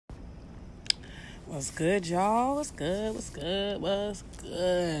What's good, y'all? What's good? What's good? What's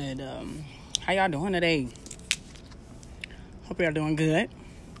good? How y'all doing today? Hope y'all doing good.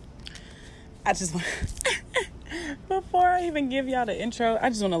 I just want before I even give y'all the intro, I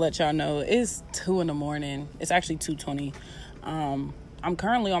just want to let y'all know it's 2 a.m. It's actually 2:20. I'm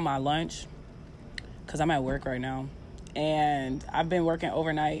currently on my lunch because I'm at work right now, and I've been working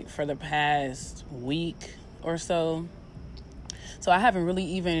overnight for the past week or so. So I haven't really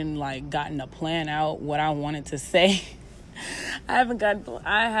even gotten to plan out what I wanted to say. I haven't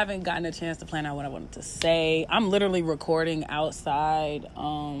gotten a chance to plan out what I wanted to say. I'm literally recording outside,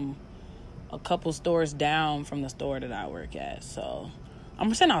 a couple stores down from the store that I work at. So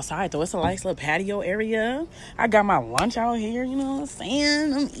I'm sitting outside though. It's a nice little patio area. I got my lunch out here, you know what I'm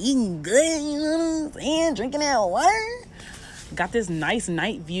saying? I'm eating good, you know what I'm saying? Drinking that water. Got this nice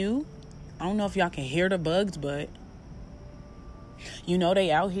night view. I don't know if y'all can hear the bugs, but you know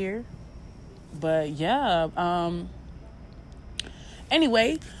they out here. But yeah,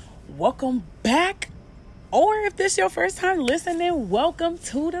 anyway, welcome back. Or if this is your first time listening, welcome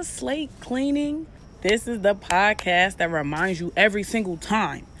to the Slate Cleaning. This is the podcast that reminds you every single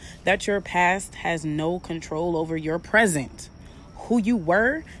time that your past has no control over your present. Who you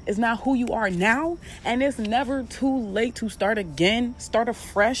were is not who you are now, and it's never too late to start again, start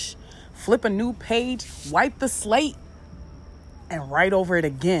afresh, flip a new page, wipe the slate, and write over it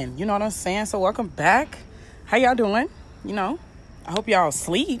again. You know what I'm saying? So welcome back. How y'all doing? You know, I hope y'all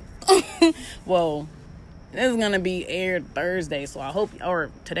asleep. Well, this is going to be aired Thursday, so I hope,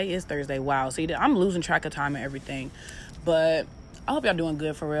 or today is Thursday. Wow. See, I'm losing track of time and everything. But I hope y'all doing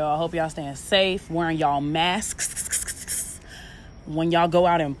good for real. I hope y'all staying safe, wearing y'all masks when y'all go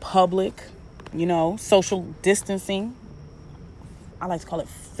out in public, you know, social distancing. I like to call it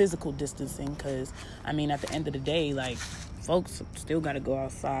physical distancing because, I mean, at the end of the day, folks still got to go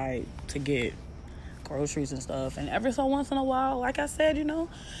outside to get groceries and stuff. And every so once in a while, like I said, you know,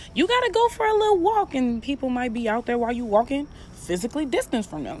 you got to go for a little walk, and people might be out there while you walking, physically distanced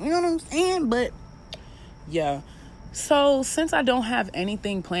from them. You know what I'm saying? But yeah. So since I don't have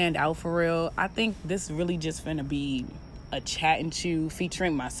anything planned out for real, I think this really just finna be a chat and chew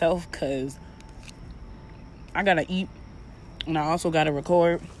featuring myself because I got to eat and I also got to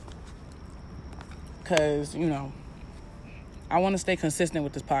record because, you know, I want to stay consistent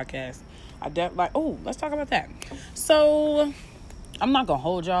with this podcast. Let's talk about that. So, I'm not going to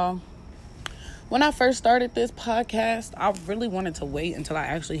hold y'all. When I first started this podcast, I really wanted to wait until I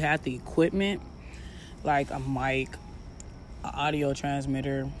actually had the equipment, like a mic, an audio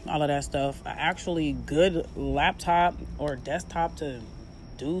transmitter, all of that stuff. An actually good laptop or desktop to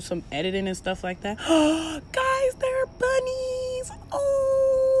do some editing and stuff like that. Guys, there are bunnies.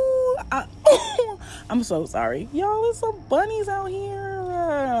 I'm so sorry. Y'all, there's some bunnies out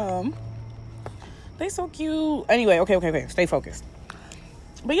here. They so cute. Anyway, okay. Stay focused.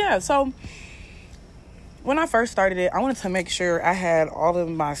 But yeah, so when I first started it, I wanted to make sure I had all of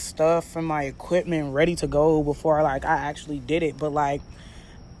my stuff and my equipment ready to go before I actually did it. But I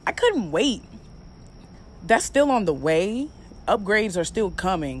couldn't wait. That's still on the way. Upgrades are still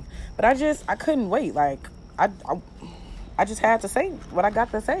coming. But I couldn't wait. I just had to say what I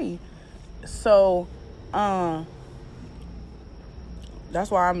got to say. So, that's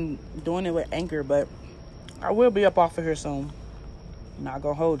why I'm doing it with Anchor, but I will be up off of here soon. Not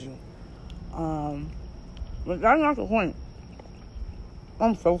gonna hold you. But that's not the point.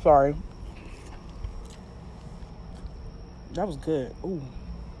 I'm so sorry. That was good. Ooh.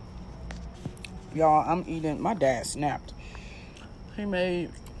 Y'all, I'm eating, my dad snapped. He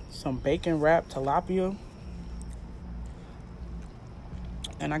made some bacon wrapped tilapia.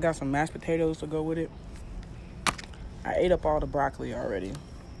 And I got some mashed potatoes to go with it. I ate up all the broccoli already.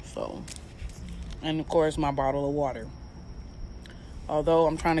 So, and of course my bottle of water. Although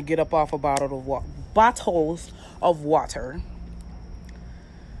I'm trying to get up off a bottles of water.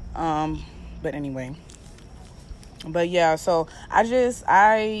 But anyway. But yeah, so I just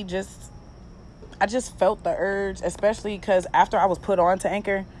felt the urge, especially because after I was put on to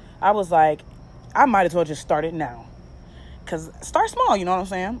Anchor, I was like, I might as well just start it now. Because start small, you know what I'm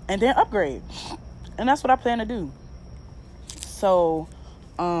saying? And then upgrade. And that's what I plan to do. So,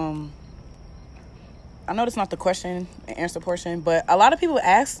 I know that's not the question and answer portion, but a lot of people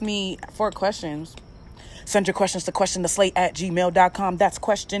ask me for questions. Send your questions to questiontheslate@gmail.com. That's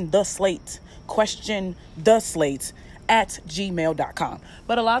questiontheslate @gmail.com.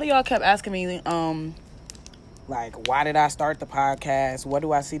 But a lot of y'all kept asking me, why did I start the podcast? What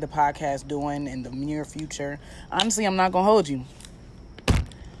do I see the podcast doing in the near future? Honestly, I'm not going to hold you.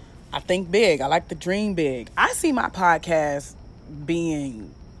 I think big. I like to dream big. I see my podcast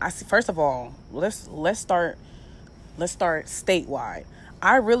being I see. First of all, let's start statewide.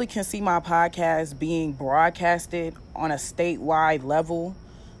 I really can see my podcast being broadcasted on a statewide level,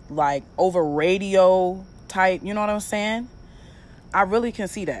 like over radio type, you know what I'm saying? I really can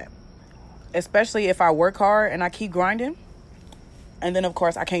see that. Especially if I work hard and I keep grinding. And then, of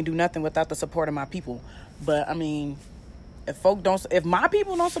course, I can't do nothing without the support of my people. But, I mean, if my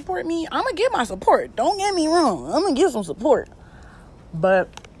people don't support me, I'm going to get my support. Don't get me wrong. I'm going to get some support. But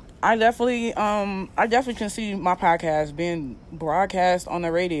I definitely can see my podcast being broadcast on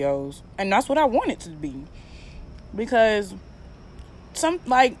the radios. And that's what I want it to be. Because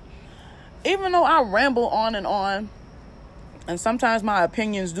even though I ramble on, and sometimes my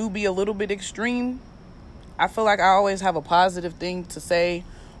opinions do be a little bit extreme, I feel like I always have a positive thing to say,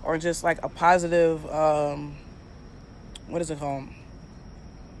 or just like a positive, what is it called?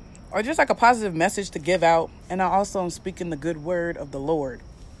 Or just like a positive message to give out. And I also am speaking the good word of the Lord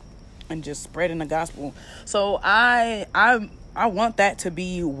and just spreading the gospel. So I want that to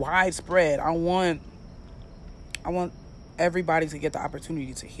be widespread. I want everybody to get the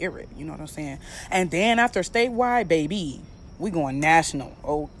opportunity to hear it. You know what I'm saying? And then after statewide, baby, we going national.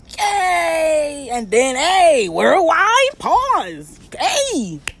 Okay. And then, hey, worldwide. Pause.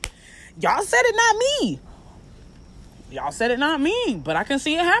 Hey, y'all said it, not me. Y'all said it, not me. But I can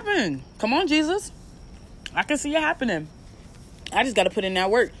see it happening. Come on, Jesus. I can see it happening. I just got to put in that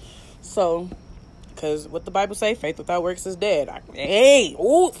work. So, because what the Bible say, faith without works is dead.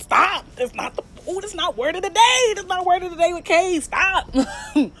 Stop. That's not word of the day. That's not word of the day with K. Stop.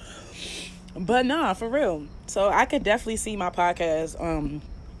 But nah, for real. So I could definitely see my podcast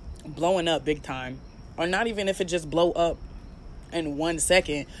blowing up big time. Or not even if it just blow up in 1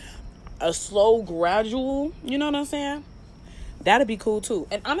 second. A slow, gradual, you know what I'm saying? That'd be cool too.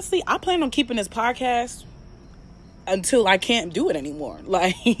 And honestly, I plan on keeping this podcast until I can't do it anymore.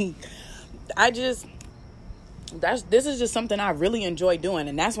 Like, this is just something I really enjoy doing.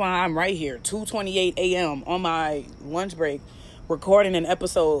 And that's why I'm right here, 2:28 a.m. on my lunch break, recording an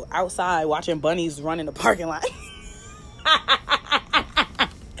episode outside, watching bunnies run in the parking lot.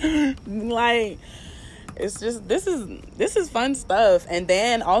 Like, it's just, this is fun stuff. And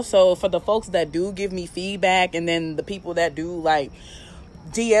then also for the folks that do give me feedback, and then the people that do like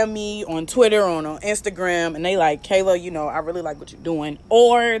DM me on Twitter, on Instagram, and they like, Cayla, I really like what you're doing,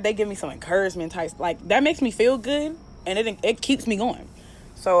 or they give me some encouragement types, like, that makes me feel good, and it keeps me going.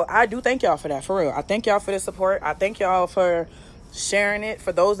 So I do thank y'all for that, for real. I thank y'all for the support. I thank y'all for sharing it.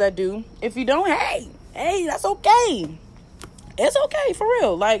 For those that do, if you don't, hey, that's okay. It's okay, for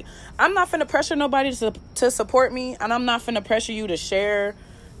real. Like, I'm not finna pressure nobody to support me, and I'm not finna pressure you to share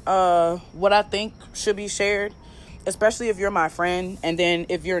what I think should be shared, especially if you're my friend. And then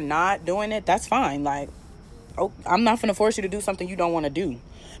if you're not doing it, that's fine. Like, I'm not finna force you to do something you don't want to do.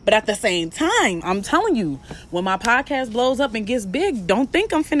 But at the same time, I'm telling you, when my podcast blows up and gets big, don't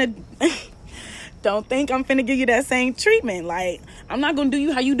think I'm finna give you that same treatment. Like, I'm not gonna do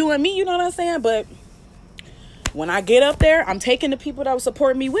you how you doing me, you know what I'm saying? But when I get up there, I'm taking the people that will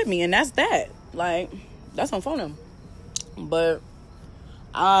support me with me, and that's that. Like, that's on phone. But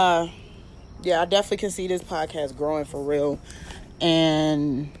yeah, I definitely can see this podcast growing for real,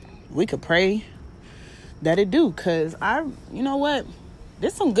 and we could pray that it do, because you know what,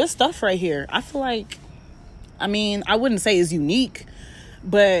 there's some good stuff right here. I feel like, I wouldn't say it's unique,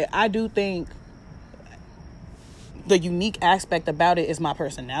 but I do think the unique aspect about it is my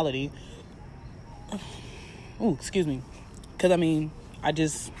personality. Ooh, excuse me. Because, I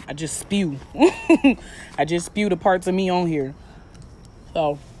just spew. I just spew the parts of me on here.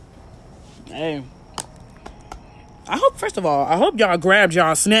 So, hey. I hope y'all grabbed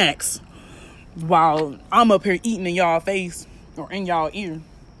y'all snacks while I'm up here eating in y'all face or in y'all ear.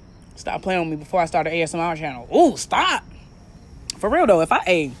 Stop playing with me before I start an ASMR channel. Ooh, stop. For real, though,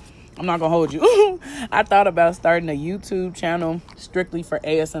 I'm not going to hold you. I thought about starting a YouTube channel strictly for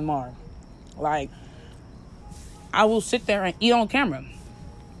ASMR. Like, I will sit there and eat on camera,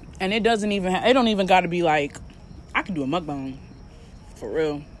 and it don't even got to be like, I can do a mukbang for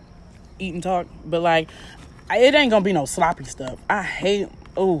real, eat and talk, but like, it ain't gonna be no sloppy stuff. I hate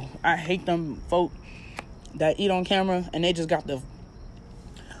them folk that eat on camera and they just got the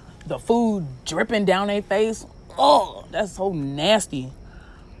food dripping down their face. Oh, that's so nasty.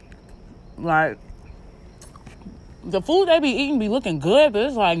 Like, the food they be eating be looking good, but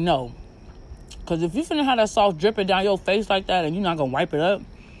it's like, no. Because if you finna have that sauce dripping down your face like that and you're not gonna wipe it up,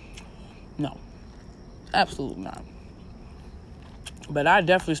 no. Absolutely not. But I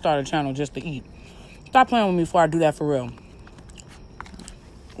definitely started a channel just to eat. Stop playing with me before I do that for real.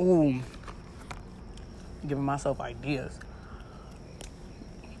 Ooh. Giving myself ideas.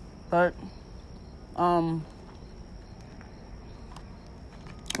 But, what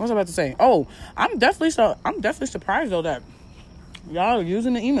was I about to say? Oh, I'm definitely surprised though that y'all are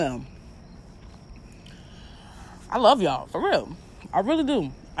using the email. I love y'all, for real. I really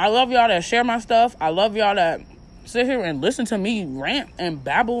do. I love y'all that share my stuff. I love y'all that sit here and listen to me rant and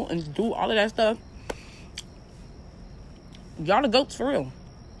babble and do all of that stuff. Y'all the goats, for real.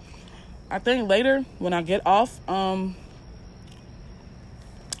 I think later when I get off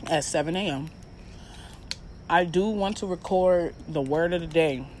at 7 a.m., I do want to record the word of the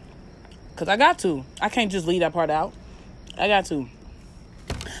day. Because I got to. I can't just leave that part out. I got to.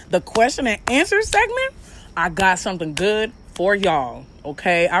 The question and answer segment, I got something good for y'all.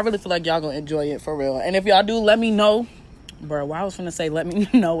 Okay? I really feel like y'all gonna enjoy it, for real. And if y'all do, let me know. Bro, I was finna say let me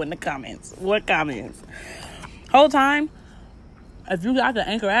know in the comments. What comments? Whole time, if you got the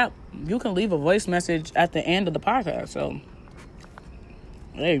Anchor app, you can leave a voice message at the end of the podcast. So,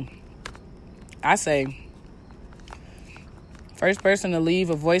 hey, I say, first person to leave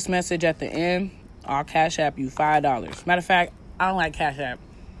a voice message at the end, I'll Cash App you $5. Matter of fact, I don't like Cash App.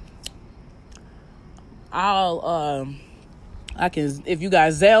 I can, if you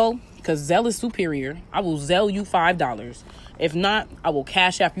got Zelle, because Zelle is superior, I will Zelle you $5. If not, I will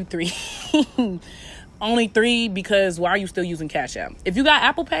Cash App you $3. Only $3 because why are you still using Cash App? If you got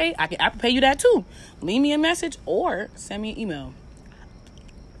Apple Pay, I can Apple Pay you that too. Leave me a message or send me an email.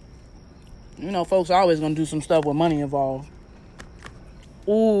 You know, folks are always going to do some stuff with money involved.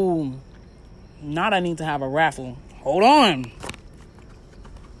 Ooh, now I need to have a raffle. Hold on.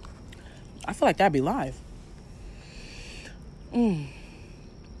 I feel like that'd be live.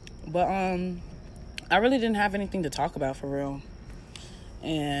 But, I really didn't have anything to talk about, for real.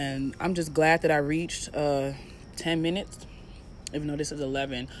 And I'm just glad that I reached 10 minutes, even though this is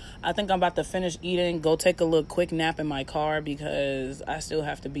 11. I think I'm about to finish eating, go take a little quick nap in my car because I still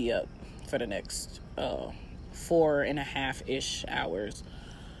have to be up for the next 4.5-ish hours.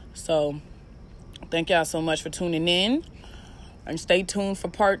 So thank y'all so much for tuning in. And stay tuned for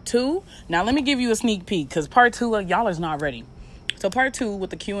part 2. Now, let me give you a sneak peek because part 2, y'all is not ready. So part 2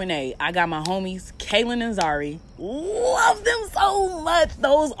 with the Q&A, I got my homies, Kayland and Zari. Love them so much.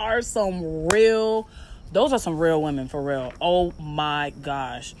 Those are some real women, for real. Oh my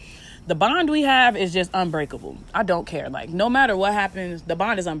gosh. The bond we have is just unbreakable. I don't care. Like, no matter what happens, the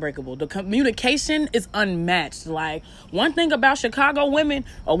bond is unbreakable. The communication is unmatched. Like, one thing about Chicago women,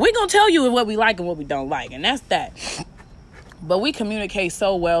 we gonna tell you what we like and what we don't like, and that's that. But we communicate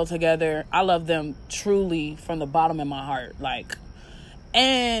so well together. I love them truly from the bottom of my heart. Like,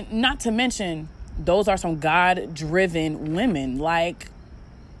 and not to mention, those are some God-driven women. Like,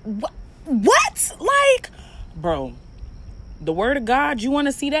 what? Like, bro, the word of God, you want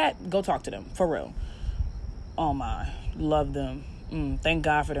to see that? Go talk to them, for real. Oh my, love them. Thank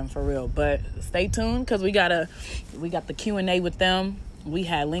God for them, for real. But stay tuned, because we got the Q&A with them. We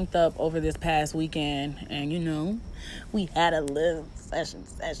had linked up over this past weekend, and you know, we had a little session,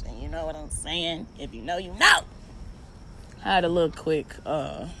 you know what I'm saying? If you know, you know. Had a little quick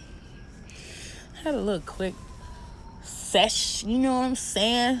sesh, you know what I'm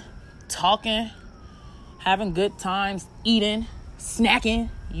saying? Talking, having good times, eating, snacking.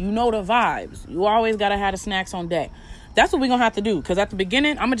 You know the vibes. You always gotta have the snacks on deck. That's what we're gonna have to do, because at the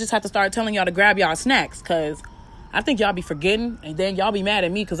beginning, I'm gonna just have to start telling y'all to grab y'all snacks, because I think y'all be forgetting, and then y'all be mad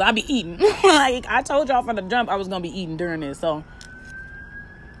at me because I be eating. Like, I told y'all from the jump I was gonna be eating during this, so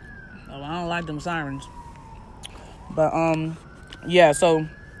I don't like them sirens. But yeah, so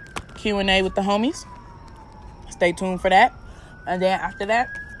Q&A with the homies. Stay tuned for that. And then after that,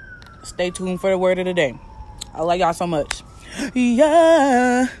 stay tuned for the word of the day. I like y'all so much.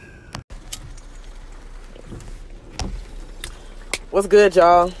 Yeah. What's good,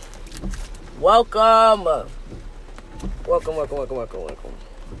 y'all? Welcome.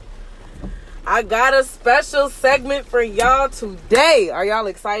 I got a special segment for y'all today. Are y'all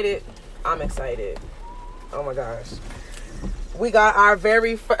excited? I'm excited. Oh my gosh. We got our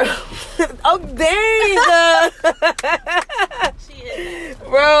very first... Oh, dang! She hit that.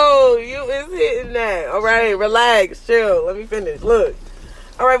 Bro, you is hitting that. All right, relax, chill. Let me finish. Look.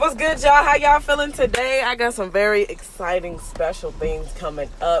 All right, what's good, y'all? How y'all feeling today? I got some very exciting, special things coming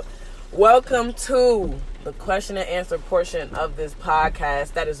up. Welcome to the question and answer portion of this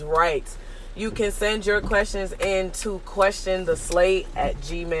podcast. That is right. You can send your questions in to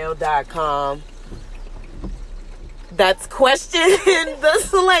questiontheslate@gmail.com. That's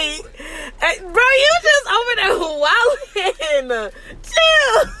questiontheslate. Hey, bro, you just over there wilding.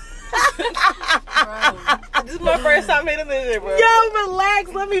 Chill. This is my first time hitting this shit, bro. Yo,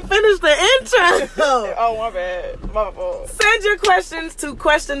 relax. Let me finish the intro. Oh, my bad. My fault. Send your questions to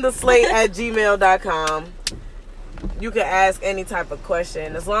questiontheslate@gmail.com. You can ask any type of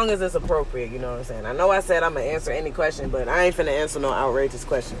question as long as it's appropriate, you know what I'm saying? I know I said I'm going to answer any question, but I ain't finna answer no outrageous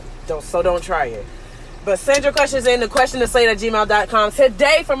question. Don't try it. But send your questions in to questiontheslate@gmail.com.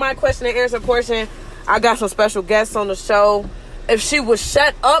 Today, for my question and answer portion, I got some special guests on the show. If she would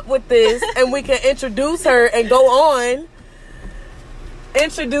shut up with this and we can introduce her and go on.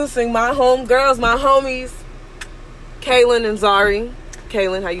 Introducing my homegirls, my homies, Kayland and Zari.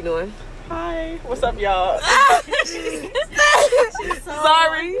 Kayland, how you doing? Hi. What's up, y'all?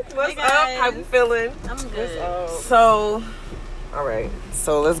 Zari, what's up? How you feeling? I'm good. So, all right.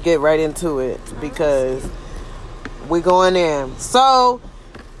 So let's get right into it because we going in. So,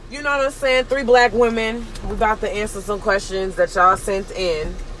 you know what I'm saying? 3 black women. We about to answer some questions that y'all sent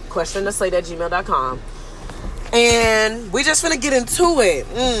in. questiontheslate@gmail.com. And we just finna get into it.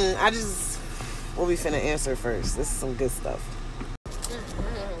 What we finna answer first? This is some good stuff.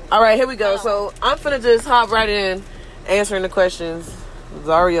 All right, here we go. So I'm finna just hop right in, answering the questions.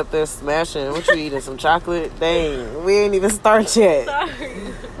 Zari up there smashing. What you eating? Some chocolate? Dang, we ain't even start yet.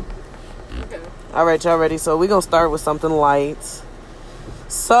 Sorry. Okay. All right, y'all ready? So we gonna start with something light.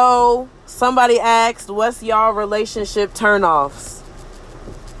 So somebody asked, "What's y'all relationship turnoffs?"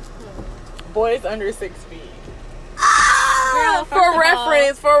 Boys under 6 feet. Girl, For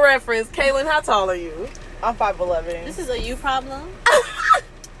reference, Kayland, how tall are you? I'm 5'11". This is a you problem.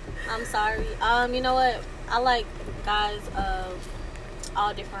 I'm sorry. You know what? I like guys of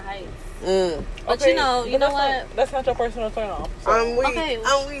all different heights. But Okay, you know that's what? That's not your personal turn off. So. I'm weak. Okay,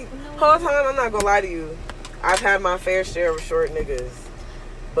 I'm weak. Whole time, I'm not gonna lie to you. I've had my fair share of short niggas,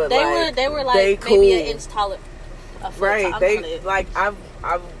 but They like, were like they cool. maybe an inch taller. A foot Right? tall- They like I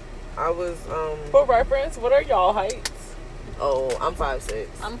was For reference, what are y'all heights? I'm 5'6".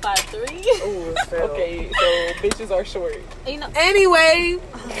 I'm 5'3". Ooh, it's fair. Okay, so bitches are short. You know. Anyway,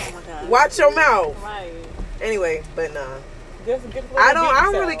 Oh my god. watch your mouth. Right. Anyway, but nah. Just get a I little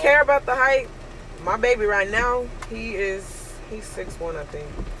don't beat really sound. care about the height. My baby right now, he's 6'1", I think.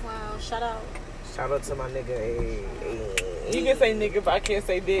 Wow. Shout out. Shout out to my nigga. Hey. You can say nigga, but I can't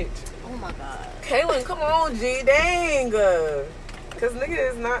say bitch. Oh my god. Kayland, come on, G, dang. Cause nigga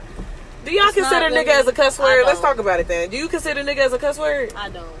is not. Do y'all It's consider not nigga really- as a cuss I word? Let's don't. talk about it then. Do you consider nigga as a cuss word? I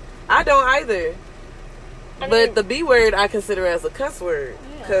don't. I don't either. I But mean, the B word I consider as a cuss word.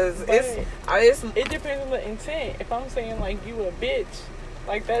 Yeah. Cause But it's it depends on the intent. If I'm saying like you a bitch,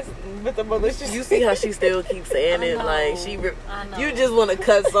 like that's with the malicious. you see how she still keeps saying I it know. like I know. you just want to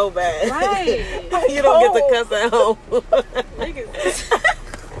cuss so bad. Right. You don't get to cuss at home. Niggas.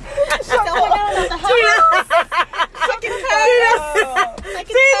 So we're going to the house.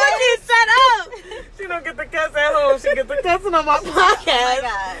 She don't get the cuss at home. She get the cussing on my Oh podcast. my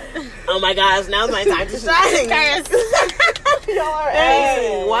god. Oh my gosh, now's my time to shine. Y'all are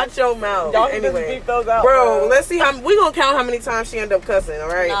Hey, ass. watch your mouth. Y'all can just Anyway, beep those out, bro, let's see how we gonna count how many times she end up cussing. All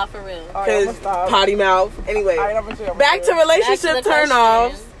right, Nah, for real. All right, I'ma because stop. potty mouth. Anyway, All right, I'ma chill, I'ma back to chill. relationship Back to the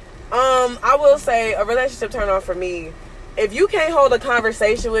turnoffs. question. I will say a relationship turnoff for me. If you can't hold a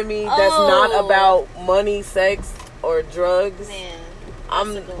conversation with me that's not Oh. about money, sex, or drugs, Man,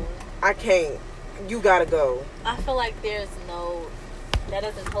 I'm- that's a good one. I can't. You gotta go. I feel like that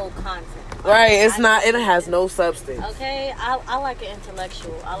doesn't hold content. Right? It's not. It has no substance. Okay, I like an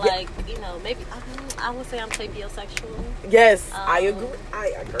intellectual. I like, maybe I would say I'm sapiosexual. Yes, I Um, agree. I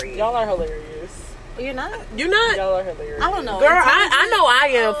agree. Y'all are hilarious. You're not? You not? Y'all are hilarious. I don't know. Girl, I know I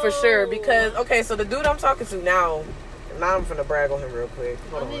am for sure Oh. because okay, so the dude I'm talking to now I'm finna brag on him real quick.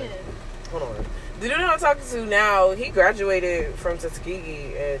 Hold on. Yeah. Hold on. The dude I'm talking to now, he graduated from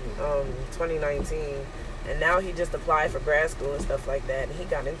Tuskegee in 2019, and now he just applied for grad school and stuff like that, and he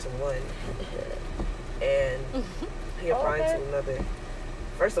got into one, and he applied to another.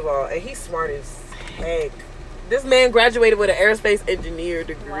 First of all, and he's smart as heck. This man graduated with an aerospace engineer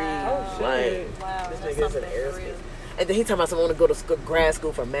degree. Wow. Oh, shit. Like, Wow, this that's nigga is an something for aerospace. real. And then he talking about someone want to go to grad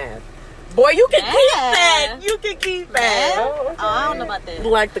school for math. Boy, you can keep that. You can keep that. Oh, okay. Oh, I don't know about that.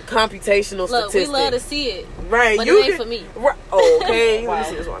 Like the computational Look, we statistics. love to see it, Right. but you it ain't can, for me. Right. Oh, okay. Let Wow. me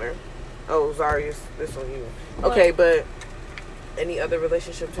see this water. Oh, sorry. This on you. Okay, but any other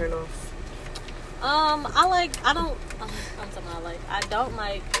relationship turn-offs? I don't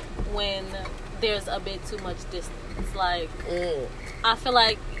like when there's a bit too much distance. Like, I feel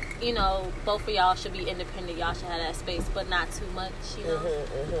like, both of y'all should be independent. Y'all should have that space, but not too much,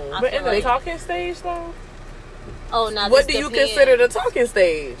 I But feel in the like, talking stage, though, oh, now What this do you depends. consider the talking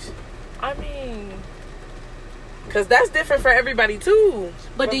stage? I mean, Because that's different for everybody, too.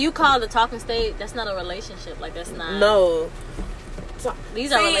 But do you call the talking stage? That's not a relationship. Like, that's not. No.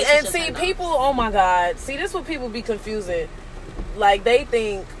 These are relationships. And see, people, oh my God. See, this is what people be confusing. Like, they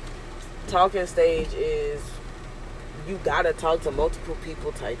think talking stage is you gotta talk to multiple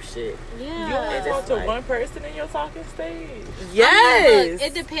people type shit. Yeah. You only talk to like, one person in your talking stage. Yes. I mean, look,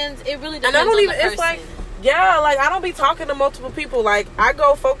 it depends. It really depends and I don't on even, the person. it's like, yeah, like, I don't be talking to multiple people. Like, I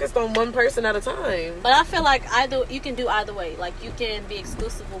go focused on one person at a time. But I feel like you can do either way. Like, you can be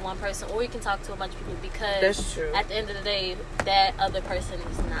exclusive with one person, or you can talk to a bunch of people, because that's true. At the end of the day, that other person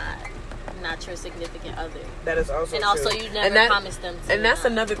is not your significant other. That is also and true. Also, you never promised them to. And that's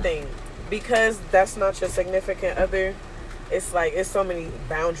another thing. Because that's not your significant other, it's like, it's so many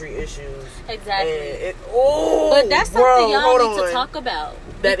boundary issues. Exactly. But that's something y'all need to talk about.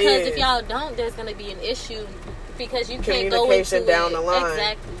 That because is. If y'all don't, there's going to be an issue, because you can't go communication into down it. the line.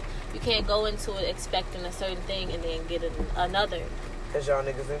 Exactly. You can't go into it expecting a certain thing and then get another. Because y'all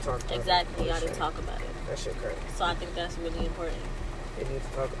niggas didn't talk about it. Exactly. Y'all didn't talk about it. That shit crazy. So I think that's really important. They need to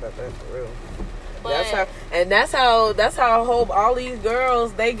talk about that for real. But that's how I hope all these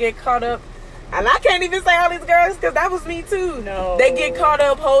girls, they get caught up. And I can't even say all these girls, because that was me too. No. They get caught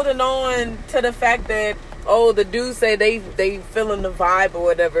up holding on to the fact that, oh, the dudes say they feeling the vibe or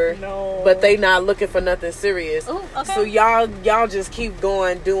whatever. No. But they not looking for nothing serious. Ooh, okay. So y'all just keep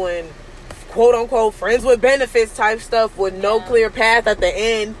going doing quote unquote friends with benefits type stuff with no clear path at the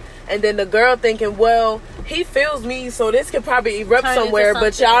end. And then the girl thinking, well, he feels me, so this could probably erupt somewhere,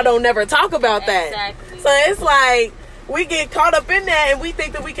 but y'all don't never talk about that. Exactly. So it's like, we get caught up in that and we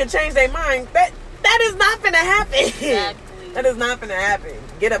think that we can change their mind. That is not gonna happen. Exactly. That is not gonna happen.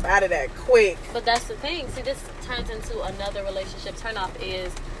 Get up out of that quick. But that's the thing. See, this turns into another relationship turnoff,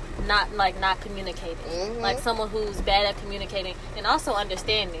 is not communicating. Mm-hmm. Like, someone who's bad at communicating and also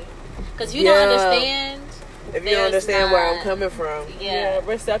understanding. Because you don't understand. If you don't understand where I'm coming from. Yeah,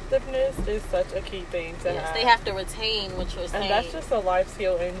 receptiveness is such a key thing to have. They have to retain what you're saying. And that's just a life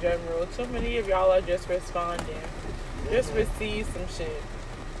skill in general. Too many of y'all are just responding. Just receive some shit.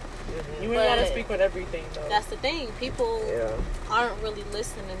 Mm-hmm. You ain't gotta speak on everything, though. That's the thing. People aren't really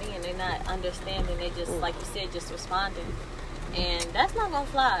listening in. They're not understanding. They just, like you said, just responding. And that's not gonna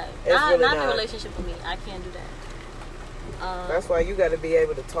fly. Not in a relationship with me. I can't do that. That's why you gotta be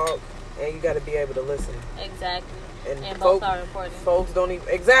able to talk and you gotta be able to listen. Exactly. And both are important. Folks don't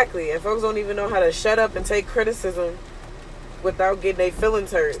even know how to shut up and take criticism without getting their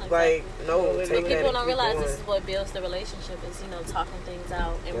feelings hurt. Exactly. Like, no, but take that. People don't realize this is what builds the relationship, is, talking things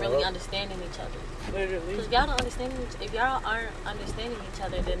out and really understanding each other. Literally. Because if y'all aren't understanding each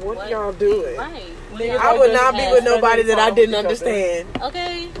other, then what y'all doing? Right. I would not be with nobody that I didn't understand.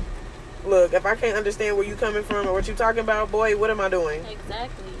 Okay. Look, if I can't understand where you coming from or what you talking about, boy, what am I doing?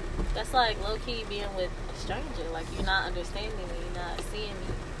 Exactly. That's like low-key being with a stranger. Like, you're not understanding me, you're not seeing me.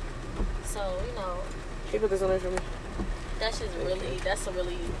 So, Can you put this on there for me? That's a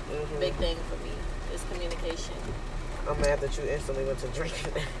really big thing for me, is communication. I'm mad that you instantly went to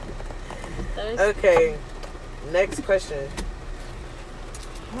drinking. Okay, next question.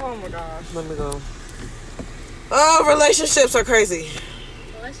 Oh my gosh. Let me go. Oh, relationships are crazy.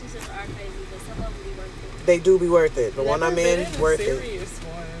 Relationships are crazy, but some of them be worth it. They do be worth it. The one I'm in, worth it. Serious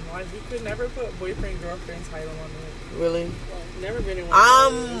one. Like, you could never put boyfriend girlfriend title on it. Really? Well, never been in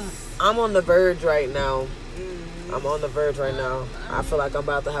one. I'm on the verge right now. I'm on the verge right now. I feel like I'm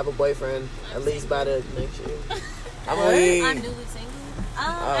about to have a boyfriend at least by the next year. I'm newly single.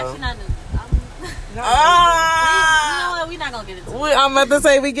 Actually not newly. You know what? We're not gonna get into it. I'm about to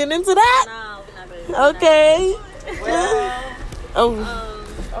say we getting into that. No, we're not gonna get into Okay. Well,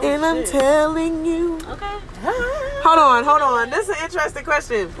 and I'm telling you. Okay. Hold on. This is an interesting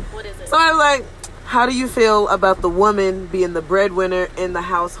question. What is it? So I was like, how do you feel about the woman being the breadwinner in the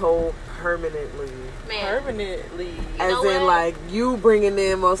household permanently? Permanently. As in, like, you bringing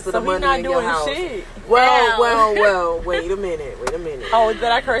in most of the money in your house. Shit. Well, wait a minute. Oh, did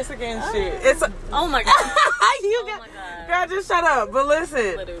I curse again? Shit. Oh my god. My god. Girl, just shut up. But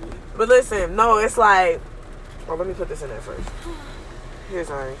listen. Literally. But listen, no, it's like, let me put this in there first. Here's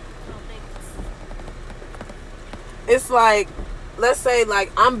Zari. It's like, let's say,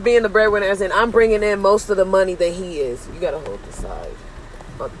 like, I'm being the breadwinner, as in I'm bringing in most of the money that he is. You gotta hold this side.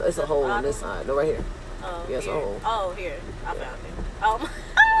 It's a hole on this side. No, right here. Oh, yes, here. A hole. Oh, here. I found it.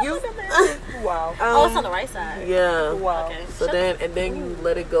 Wow. It's on the right side. Yeah. Wow. Okay. So then you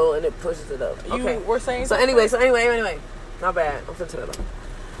let it go and it pushes it up. Okay. We're saying. So anyway. Not bad. I'm finna turn it off.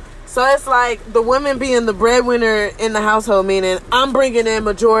 So it's like the women being the breadwinner in the household, meaning I'm bringing in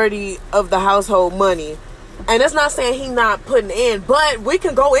majority of the household money. And it's not saying he not putting in, but we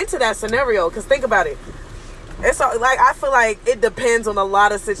can go into that scenario, because think about it. It's like, I feel like it depends on a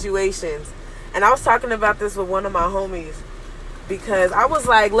lot of situations. And I was talking about this with one of my homies, because I was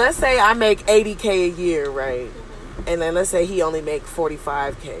like, let's say I make $80K a year, right? Mm-hmm. And then let's say he only make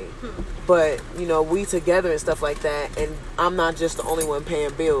 $45K. But, you know, we together and stuff like that, and I'm not just the only one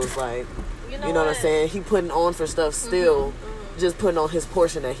paying bills. Like, you know what I'm saying? He putting on for stuff still, just putting on his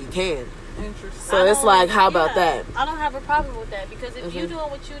portion that he can. Interesting. So it's like, how about that? I don't have a problem with that, because if you doing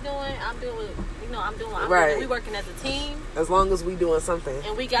what you doing, I'm doing what, I'm doing what I'm right. doing. We working as a team. As long as we doing something.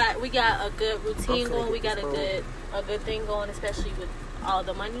 And we got a good routine going. We got a good thing going, especially with all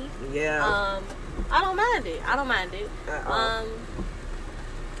the money. Yeah. I don't mind it.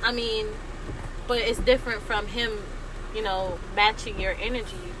 I mean, but it's different from him, matching your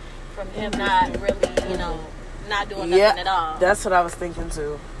energy, from him not really, not doing nothing at all. That's what I was thinking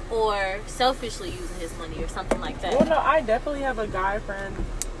too. Or selfishly using his money or something like that. Well, no, I definitely have a guy friend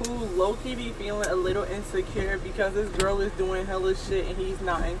who low-key be feeling a little insecure because this girl is doing hella shit and he's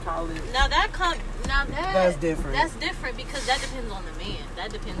not in college. That's different. That's different, because that depends on the man.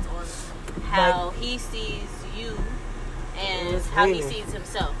 That depends on how he sees you and how he sees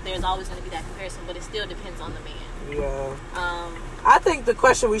himself. There's always going to be that comparison, but it still depends on the man. Yeah. I think the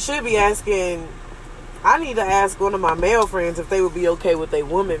question we should be asking, I need to ask one of my male friends if they would be okay with a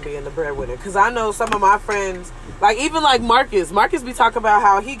woman being the breadwinner. Because I know some of my friends, like even like Marcus be talking about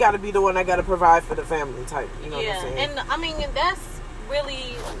how he got to be the one that got to provide for the family type. You know what I'm saying? And I mean,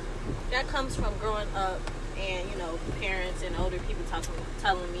 that comes from growing up and, parents and older people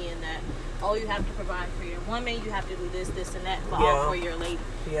telling me and that, oh, you have to provide for your woman, you have to do this, this, and that all for your lady.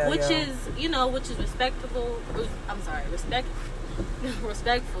 Which is respectable. I'm sorry,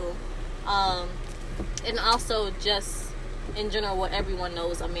 respectful. And also just in general what everyone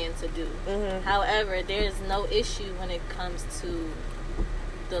knows a man to do. However, there's no issue when it comes to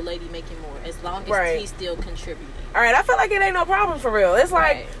the lady making more, as long as he's still contributing. All right, I feel like it ain't no problem for real. It's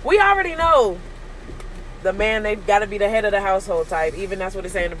like we already know the man, they got to be the head of the household type. Even that's what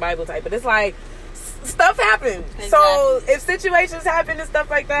it say in the Bible type. But it's like stuff happens. Exactly. So if situations happen and stuff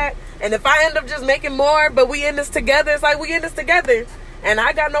like that, and if I end up just making more, but we in this together, it's like we in this together, and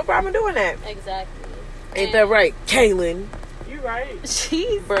I got no problem doing that. Exactly. Ain't that right, Kayland? You right.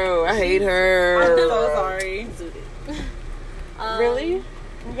 Bro, I hate her. I'm so sorry. Really?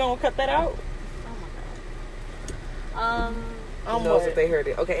 We gonna cut that out? Oh my god. Who knows if they heard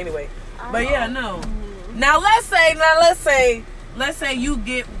it? Okay, anyway. But yeah, no. Now let's say you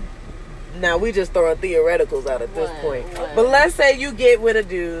get. Now we just throwing theoreticals out at this point. What? But let's say you get with a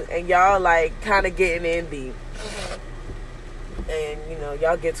dude and y'all like kind of getting in deep. And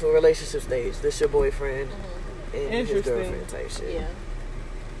y'all get to a relationship stage. This your boyfriend and his girlfriend type shit. Yeah.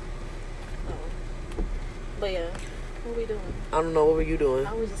 But yeah, what we doing? I don't know. What were you doing?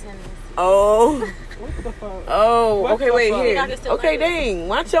 I was just in this. Oh. What the fuck? Oh. What okay. Wait here. Okay. Dang.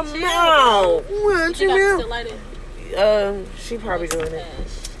 Watch your mouth. Watch your mouth. She probably doing it.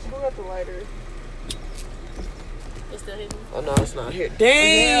 Who got the lighter? It's still hitting. Oh no, it's not here.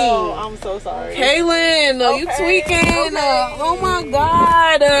 Dang. No, I'm so sorry. Kayland, you tweaking. Okay. Oh my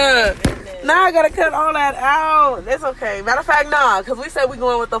god. Now I gotta cut all that out. It's okay. Matter of fact, nah, because we said we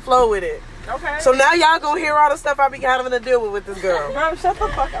going with the flow with it. Okay. So now y'all gonna hear all the stuff I be having to deal with this girl. Bro, shut the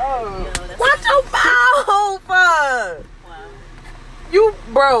fuck up. Watch your mouth. Wow. You,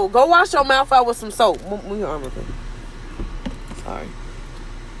 bro, go wash your mouth out with some soap. Move your arm with it. Sorry.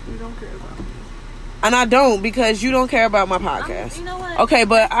 You don't care about me. And I don't, because you don't care about my podcast. You know what? Okay,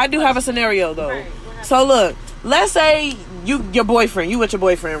 but I do have a scenario though. Right. So look, let's say you with your boyfriend,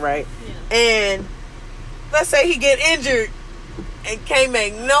 right? Yeah. And let's say he get injured and can't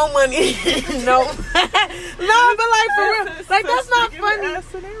make no money. No, but like for real, like that's not funny.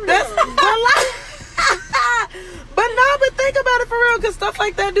 But think about it for real, because stuff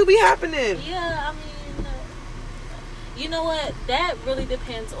like that do be happening. Yeah, I mean, you know what? That really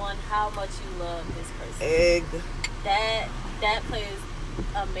depends on how much you love this person. That plays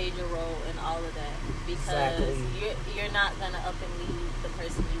a major role in all of that, because you're not gonna up and leave the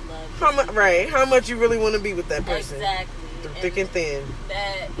person you love. How much you really want to be with that person? Exactly. Through thick and thin.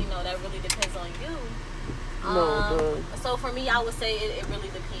 That that really depends on you. So for me, I would say it really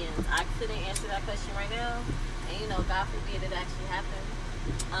depends. I couldn't answer that question right now, and God forbid it actually happened.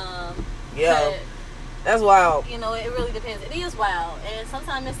 Yeah, that's wild. It really depends. It is wild, and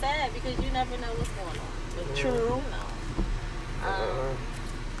sometimes it's sad because you never know what's going on. But True.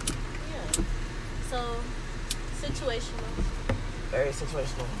 Yeah. So situational. Very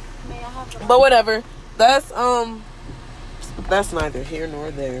situational. May I have but whatever. That's neither here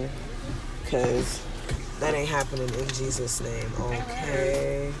nor there, because that ain't happening in Jesus' name.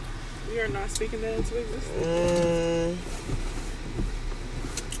 Okay. not speaking that into existence?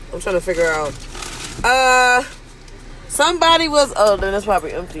 I'm trying to figure out. Somebody was. Oh, then it's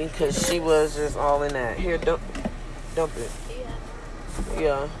probably empty because she was just all in that. Here, dump it.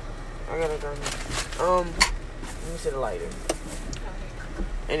 Yeah, I gotta go. Let me see the lighter.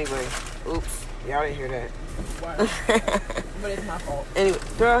 Anyway, oops, y'all didn't hear that. Wow. But it's my fault. Anyway,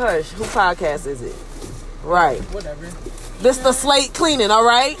 girl, hush. Who podcast is it? Right. Whatever. This the slate cleaning, all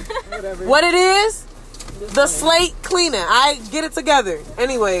right? Whatever. What it is? The slate cleaning. I get it together.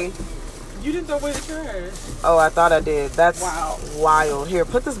 Anyway. You didn't throw away the trash. Oh, I thought I did. That's wild. Here,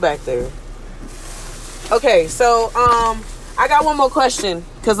 put this back there. Okay, so I got one more question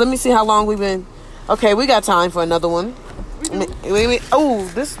because let me see how long we've been. Okay, we got time for another one.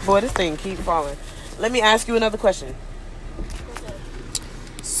 Oh, this thing keep falling. Let me ask you another question.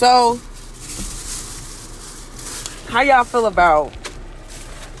 So, how y'all feel about?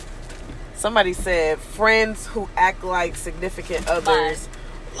 Somebody said friends who act like significant others.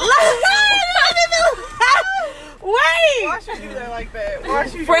 Wait! Why should you do that like that?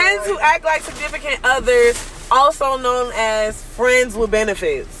 Friends who act like significant others, also known as friends with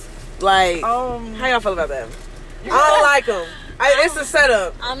benefits. Like, how y'all feel about that? I don't like them. It's a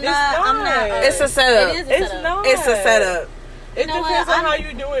setup. I'm not. It's a setup. It's not. It's a setup. It depends on how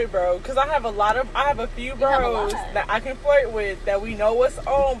you do it, bro. Because I have a few bros that I can flirt with that we know what's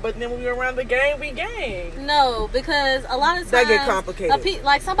on, but then when we're around the game, we gang. No, because a lot of times that get complicated.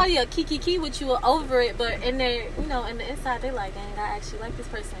 Like somebody will kiki with you over it, but in their, in the inside, they like, dang, I actually like this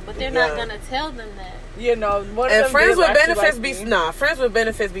person, but they're not gonna tell them that. And friends with benefits friends with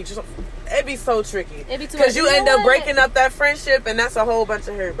benefits be just. It'd be so tricky. Because you end up breaking up that friendship, and that's a whole bunch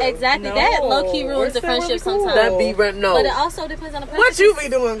of hurt, bro. Exactly. That low-key ruins the friendship sometimes. That be no. But it also depends on the person. What you be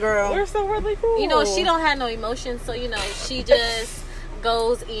doing, girl? We're so really cool. She don't have no emotions, so, she just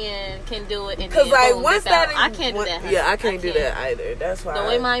goes in, can do it, and because like once that I can't do that. Yeah, I can't do that either. That's why the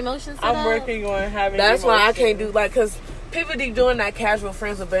way my emotions I'm working on having that's why I can't do because people be doing that casual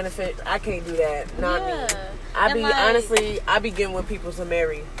friends with benefit. I can't do that. Not me. I be getting with people to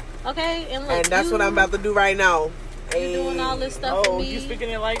marry. Okay, and look, and that's what I'm about to do right now. You doing all this stuff for me? You speaking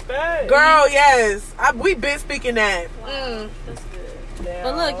it like that, girl? Yes, we been speaking that. Wow, that's good. Yeah.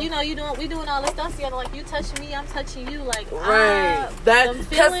 But look, we doing all this stuff together. Like you touching me, I'm touching you. Like right,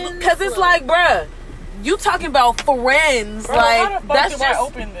 because it's like, bruh, you talking about friends? Bro, like how the fuck that's did I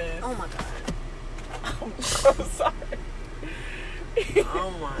open this? Oh my god, I'm so sorry. Oh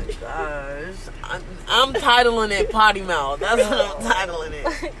my gosh. I'm titling it Potty Mouth. That's what I'm titling it.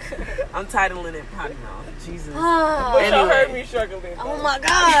 I'm titling it Potty Mouth. Jesus. But y'all heard me struggling. Oh my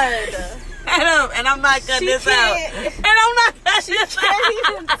god. And I'm not cutting this out. And I'm not cutting this out. Can't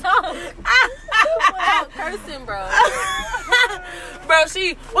even talk. Without cursing, bro. Bro,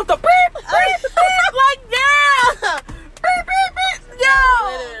 she with the beep, like yeah. Beep. Yo.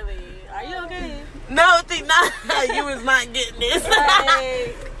 Literally. Are you okay? No, you was not getting this.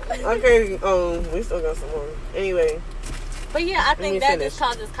 Right. Okay, we still got some more. Anyway. But yeah, I think that just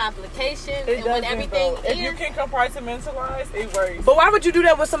causes complications. And when everything if you can compartmentalize, it works. But why would you do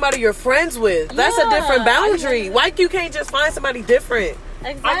that with somebody you're friends with? That's a different boundary. Why you can't just find somebody different?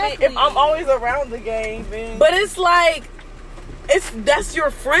 Exactly. I mean, if I'm always around the gang, then. But it's like, that's your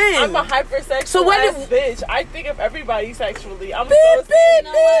friend. I'm a hypersexual so what bitch. I think of everybody sexually. I'm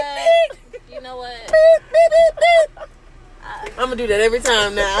You know what? I'm gonna do that every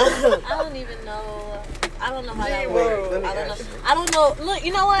time now. I don't even know. I don't know how that works. I don't know. Look,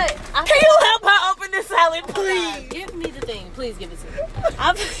 you know what? Can you help her open this salad, please? Give me the thing. Please give it to me.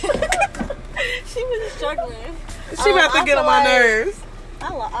 She was struggling. She about to get on my nerves. I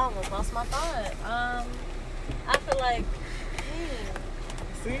almost lost my thought. I feel like,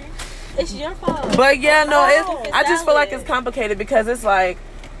 see, it's your fault. But yeah, no, I just feel like it's complicated because it's like,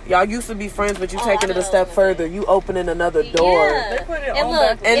 y'all used to be friends, but you taking it a step further. You opening another door. Yeah. And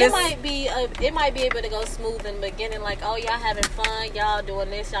look, it might be able to go smooth in the beginning. Like, oh, y'all having fun. Y'all doing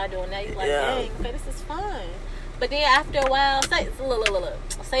this. Y'all doing that. You like, dang, okay, this is fun. But then after a while,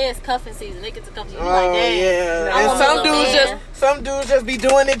 say it's cuffing season. They get to cuffing you. You like, dang. Yeah. And some dudes just be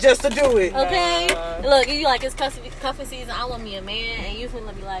doing it just to do it. Okay. Look, you like it's cuffing season. I want me a man, and you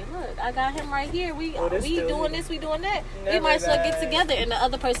finna be like, look, I got him right here. We doing this, we doing that. We might as well get together, and the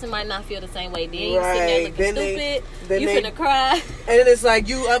other person might not feel the same way. Then you sitting there looking stupid. You finna cry. And it's like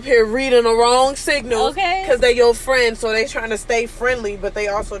you up here reading the wrong signals. Okay. Because they your friends, so they trying to stay friendly, but they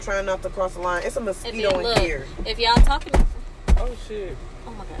also trying not to cross the line. It's a mosquito in here. If y'all talking. Oh shit.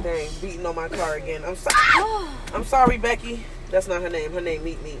 Oh my god. Dang, beating on my car again. I'm sorry. I'm sorry, Becky. That's not her name. Her name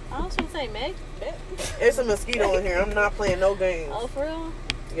Meet. I was gonna say Meg. It's a mosquito in here. I'm not playing no games. Oh, for real?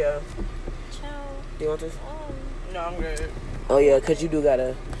 Yeah. Child. Do you want this? No, I'm good. Oh yeah, because you do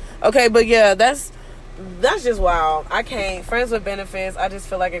gotta. Okay, but yeah, that's just wild. I can't. Friends with benefits, I just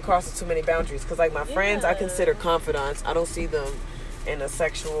feel like it crosses too many boundaries. Because, like, my friends, I consider confidants. I don't see them in a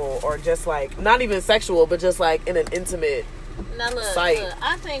sexual or just, like, not even sexual, but just, like, in an intimate site. Look,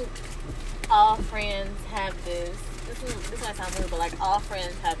 I think all friends have this. This might sound weird, but, like, all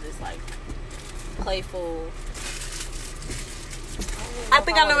friends have this, like, playful. I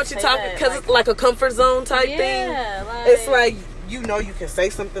think I know what you're talking, because it's like a comfort zone type thing. Yeah, it's like, you know, you can say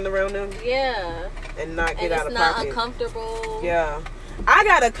something around them. Yeah. And not get out of pocket. It's not uncomfortable. Yeah. I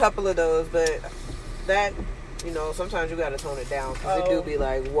got a couple of those, but that, you know, sometimes you got to tone it down, because it do be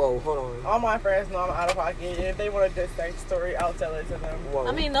like, whoa, hold on. All my friends know I'm out of pocket, and if they want a good sex story, I'll tell it to them. Whoa.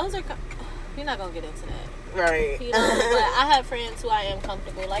 I mean, those are... You're not going to get into that. Right. You know, but I have friends who I am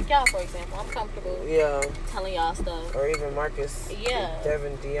comfortable. Like y'all, for example. I'm comfortable telling y'all stuff. Or even Marcus. Yeah.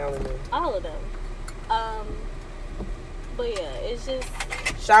 Devin, D'Allen. All of them. But yeah, it's just...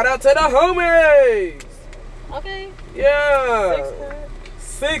 Shout out to the homies! Okay. Yeah.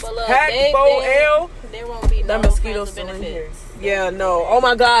 Six pack, 4L. There won't be no mosquito friends with benefits. Yeah, no. Oh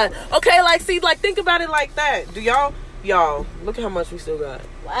my God. Okay, like, see, like, think about it like that. Do y'all, look at how much we still got.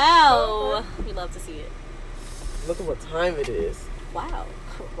 Wow. We love to see it. Look at what time it is. Wow.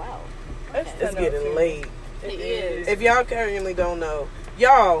 Wow. Okay. It's getting late. It is. If y'all currently don't know.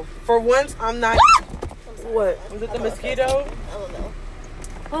 Y'all, for once, I'm not... What? Was it the mosquito? I don't know.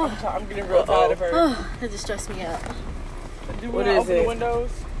 I'm getting real tired of her. That just stressed me out. Do you want to open the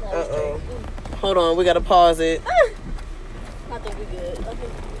windows? Uh-oh. Hold on, we got to pause it. I think we're good.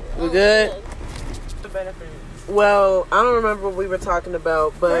 We good? The benefits. Well, I don't remember what we were talking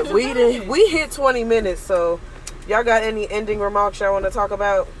about, but we hit 20 minutes, so y'all got any ending remarks y'all want to talk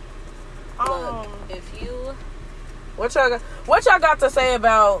about? Look, if you... What y'all got to say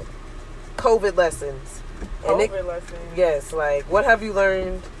about COVID lessons? Lessons? Yes, like, what have you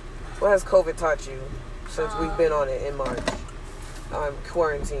learned? What has COVID taught you since we've been on it in March?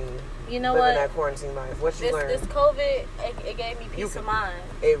 Quarantine. You know living what? that quarantine life. What you learned? This COVID, it gave me peace of mind.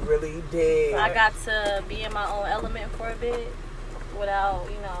 It really did. I got to be in my own element for a bit without,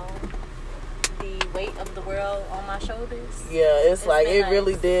 the weight of the world on my shoulders. Yeah, it's like it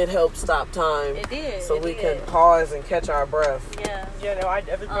really did help stop time. It did. So we can pause and catch our breath. Yeah. Yeah, no, I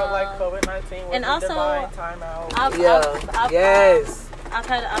definitely feel like COVID-19 was a divine timeout. I've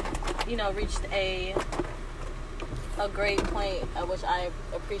reached a great point at which I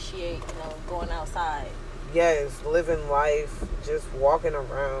appreciate, going outside. Yes, living life, just walking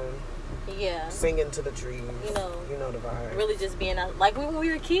around. Yeah. Singing to the trees. You know the vibe. Really just being out, like when we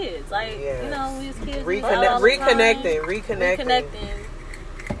were kids. Like, we was kids. Reconnecting.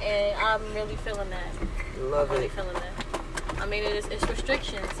 And I'm really feeling that. Love it. Feeling that. I mean, it's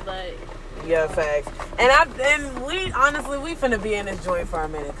restrictions, but... Yeah, facts. And we honestly, we finna be in this joint for a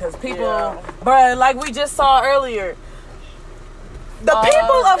minute. Because people, bruh, like we just saw earlier, the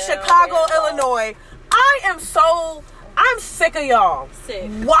people of Chicago, Illinois, I'm sick of y'all.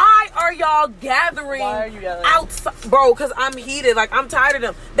 Why are y'all gathering outside? Bro, because I'm heated. Like, I'm tired of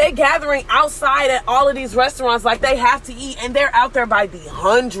them. They gathering outside at all of these restaurants like they have to eat. And they're out there by the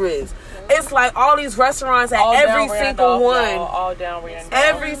hundreds. It's like all these restaurants at every single one. All down Randolph.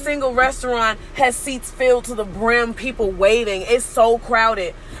 Every single restaurant has seats filled to the brim. People waiting. It's so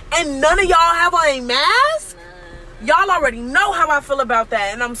crowded. And none of y'all have on a mask? Y'all already know how I feel about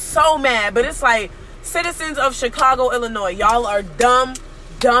that. And I'm so mad. But it's like... Citizens of Chicago, Illinois, y'all are dumb,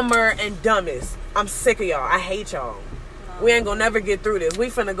 dumber, and dumbest. I'm sick of y'all. I hate y'all. We ain't gonna never get through this. We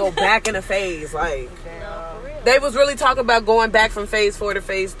finna go back in a phase. Like, they was really talking about going back from phase 4 to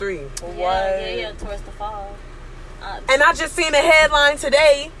phase 3. Yeah, towards the fall. And I just seen a headline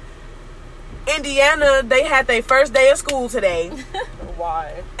today. Indiana, they had their first day of school today.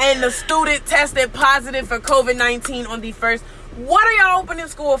 Why? And the student tested positive for COVID-19 on the first. What are y'all opening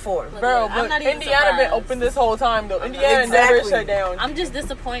school for? Bro, but Indiana been open this whole time, though. Indiana never shut down. I'm just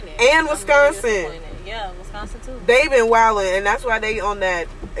disappointed. And Wisconsin. Really yeah, Wisconsin, too. They've been wilding, and that's why they on that,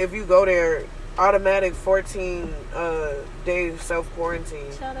 if you go there, automatic 14-day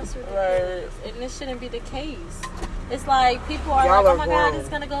self-quarantine. That's ridiculous. Right. And this shouldn't be the case. It's like, people are like, oh my God, it's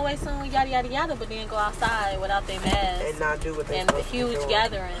going to go away soon, yada, yada, yada, but then go outside without their mask. And not do what they and the huge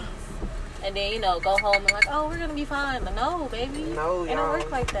gatherings. And then, go home and like, oh, we're going to be fine. But no, baby. No, it don't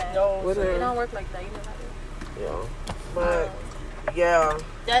work like that. No, it don't work like that. You know how to. Yeah.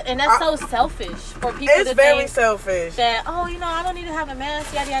 But, and that's so selfish for people to think. It's very selfish. That, I don't need to have a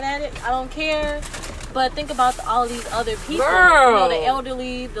mask, yada, yada, yada. I don't care. But think about all these other people. Girl. The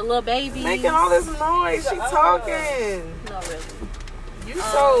elderly, the little babies. Making all this noise. She talking. No, really. You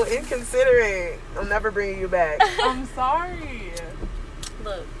so inconsiderate. I'm never bringing you back. I'm sorry.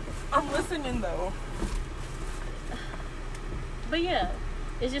 Look. I'm listening, though. But yeah,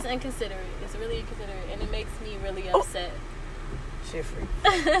 it's just inconsiderate. It's really inconsiderate, and it makes me really upset. Shit free.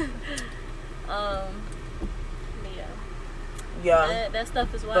 But yeah. That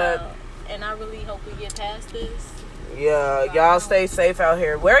stuff is wild. And I really hope we get past this. Yeah, y'all stay safe out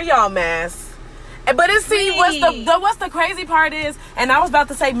here. Wear y'all masks. But what's the crazy part is, and I was about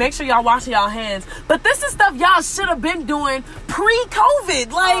to say, make sure y'all washing y'all hands. But this is stuff y'all should have been doing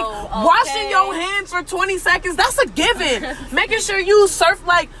pre-COVID. Like, washing your hands for 20 seconds, that's a given. Making sure you surf,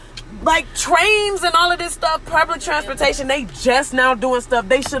 like trains and all of this stuff, public transportation, they just now doing stuff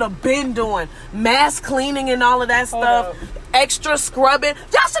they should have been doing. Mask cleaning and all of that stuff. Extra scrubbing.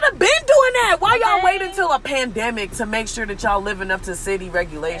 Y'all should have been doing that. Why y'all wait until a pandemic to make sure that y'all living up to city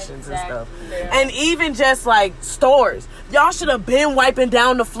regulations and stuff? Yeah. And even just like stores. Y'all should have been wiping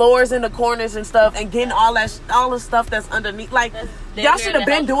down the floors in the corners and stuff and getting all the stuff that's underneath. Like, y'all should have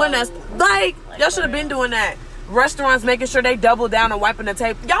been doing that. Like y'all should have been doing that. Restaurants making sure they double down and wiping the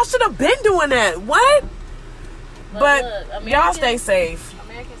tape. Y'all should have been doing that. What? But look, y'all stay safe.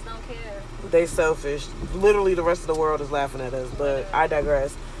 Americans don't care. They selfish. Literally the rest of the world is laughing at us. But I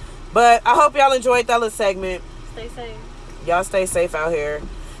digress. But I hope y'all enjoyed that little segment. Stay safe. Y'all stay safe out here.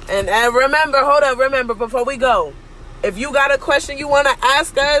 And remember before we go, if you got a question you want to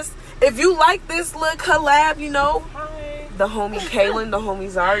ask us, if you like this little collab, you know, hi, the homie Kayland, the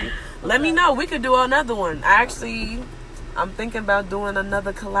homie Zari, let me know. We could do another one. I'm thinking about doing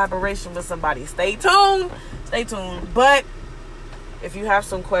another collaboration with somebody. Stay tuned. But if you have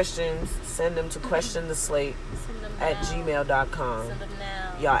some questions, send them to questiontheslate@gmail.com. Send them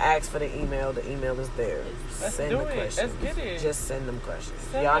now. Y'all ask for the email. The email is there. Send the questions. Let's get it. Just send them questions.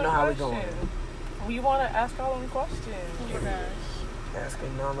 Y'all know how we going. We want to ask all them questions. Oh my gosh.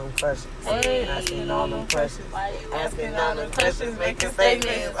 Asking all them questions. Hey. Asking all them questions. Why you Asking all them questions. Making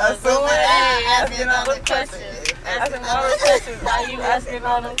statements. Assuming. Asking all them questions. Asking all them questions. Why you asking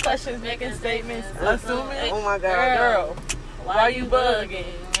all them questions? Making statements. Assuming. Oh my God. Girl, why you bugging?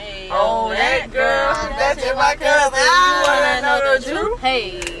 Hey, oh, that girl. That's my cousin. You want to know the truth?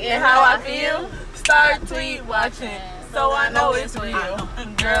 Hey, and how I feel? Start tweet watching. So I know it's real.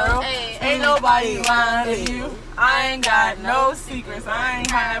 Girl, ain't nobody lying to you. I ain't got no secrets. I ain't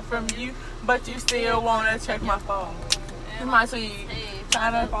hiding from you. But you still want to check my phone. My tweet.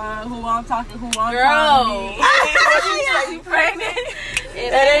 Trying to find who I'm talking, who I'm trying to be. What you pregnant?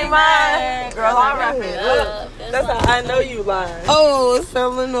 It ain't mine. Girl, I'll wrap it up. That's how I know you lying. Oh, it's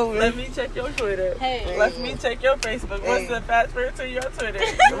falling over. Let me check your Twitter. Hey. Let me check your Facebook. What's the password to your Twitter?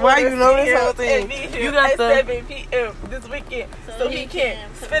 Why you know this whole thing? You got the 7 p.m. this weekend, so he can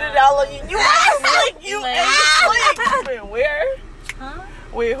spit it all on you. You ain't slick. You ain't slick. You been where? Huh?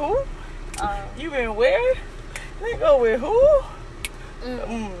 With who? You been where? Nigga, with who?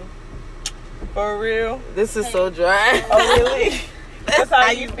 For real? This is so dry. Oh, really? That's how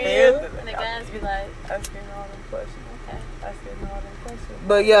you feel? And the guys be like, asking all them questions. okay. Asking all them questions.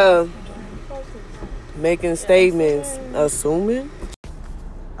 But yeah, making statements, assuming.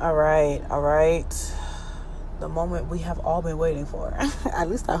 All right. The moment we have all been waiting for. At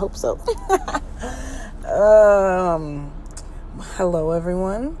least I hope so. Hello,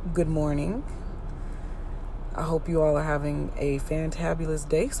 everyone. Good morning. I hope you all are having a fantabulous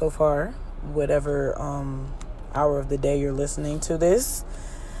day so far, whatever hour of the day you're listening to this.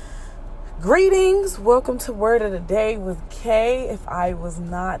 Greetings. Welcome to Word of the Day with Kay. If I was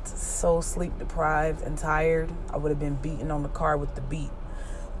not so sleep deprived and tired, I would have been beating on the car with the beat.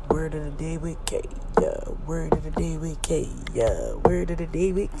 Word of the Day with Kay. Yeah. Word of the Day with Kay. Yeah. Word of the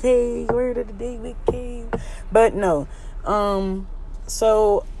Day with Kay. Word of the Day with Kay. But no.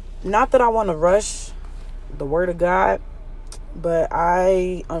 So not that I want to rush the word of God, but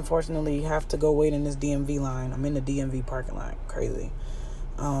I unfortunately have to go wait in this DMV line. I'm in the DMV parking lot. Crazy.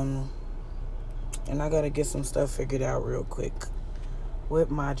 And I gotta get some stuff figured out real quick with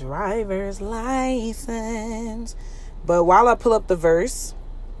my driver's license. But while I pull up the verse,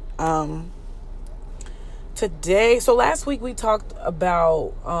 today, so last week we talked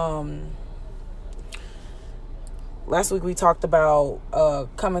about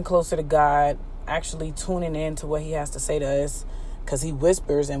coming closer to God, actually tuning in to what he has to say to us, because he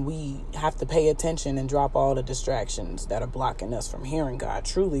whispers and we have to pay attention and drop all the distractions that are blocking us from hearing God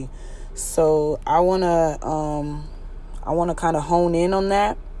truly. So I want to kind of hone in on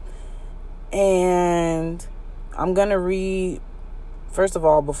that, and I'm going to read, first of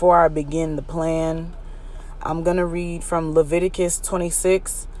all, before I begin the plan, I'm going to read from Leviticus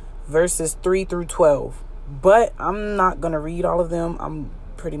 26 verses 3 through 12. But I'm not going to read all of them. I'm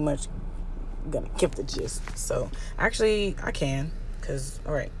pretty much going to give the gist. So, actually, I can.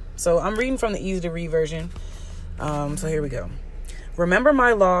 All right. So, I'm reading from the easy to read version. So, here we go. Remember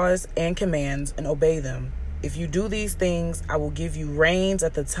my laws and commands and obey them. If you do these things, I will give you rains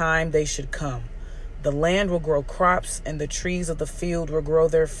at the time they should come. The land will grow crops, and the trees of the field will grow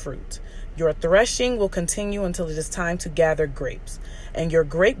their fruit. Your threshing will continue until it is time to gather grapes, and your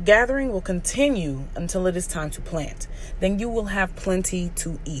grape gathering will continue until it is time to plant. Then you will have plenty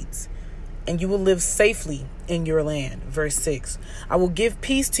to eat, and you will live safely in your land. Verse 6, I will give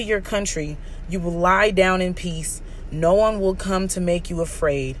peace to your country. You will lie down in peace. No one will come to make you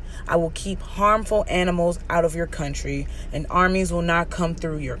afraid. I will keep harmful animals out of your country, and armies will not come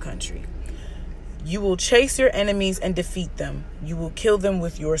through your country. You will chase your enemies and defeat them. You will kill them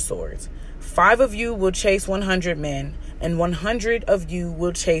with your swords. 5 of you will chase 100 men, and 100 of you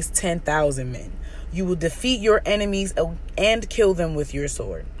will chase 10,000 men. You will defeat your enemies and kill them with your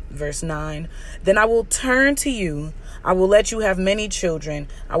sword. Verse 9, then I will turn to you. I will let you have many children.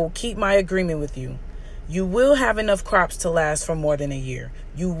 I will keep my agreement with you. You will have enough crops to last for more than a year.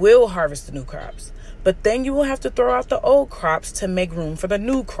 You will harvest the new crops, but then you will have to throw out the old crops to make room for the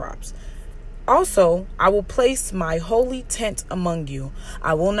new crops. Also, I will place my holy tent among you.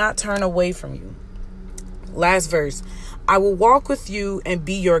 I will not turn away from you. Last verse. I will walk with you and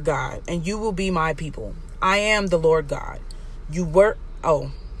be your God, and you will be my people. I am the Lord God.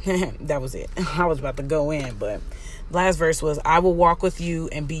 That was it. I was about to go in, but last verse was, I will walk with you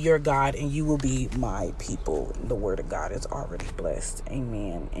and be your God, and you will be my people. The word of God is already blessed.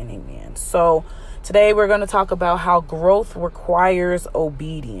 Amen and amen. So today we're going to talk about how growth requires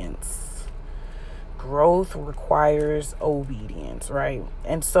obedience. Growth requires obedience, right?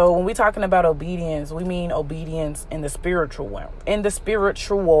 And so when we're talking about obedience, we mean obedience in the spiritual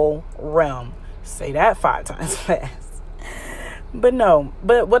realm. Say that 5 times fast.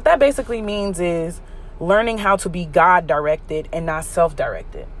 But what that basically means is learning how to be God directed and not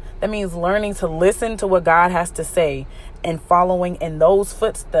self-directed. That means learning to listen to what God has to say and following in those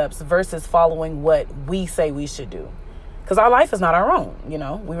footsteps versus following what we say we should do. Because our life is not our own,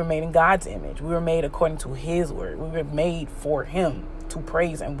 We were made in God's image. We were made according to his word. We were made for him, to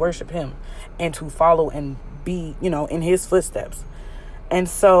praise and worship him, and to follow and be, in his footsteps. And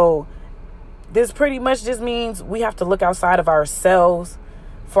so this pretty much just means we have to look outside of ourselves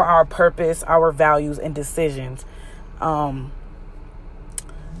for our purpose, our values, and decisions. And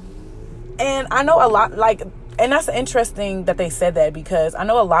I know a lot, and that's interesting that they said that, because I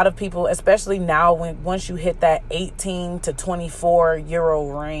know a lot of people, especially now, once you hit that 18 to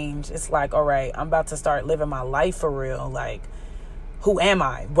 24-year-old range, it's like, all right, I'm about to start living my life for real. Like, who am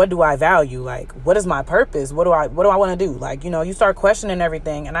I? What do I value? Like, what is my purpose? What do I want to do? Like, you start questioning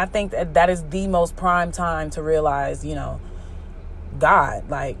everything. And I think that is the most prime time to realize, God,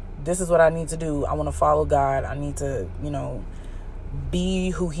 like, this is what I need to do. I want to follow God. I need to,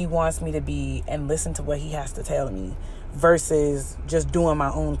 be who he wants me to be and listen to what he has to tell me versus just doing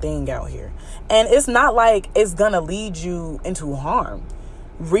my own thing out here. And it's not like it's gonna lead you into harm.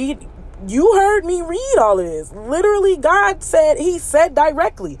 You heard me read all of this. Literally, he said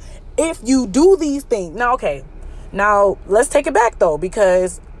directly, if you do these things. Now let's take it back though,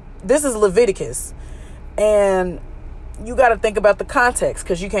 because this is Leviticus, and you got to think about the context,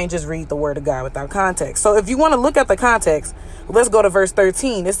 because you can't just read the word of God without context. So if you want to look at the context, let's go to verse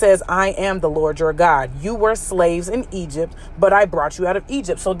 13. It says, I am the Lord your God. You were slaves in Egypt, but I brought you out of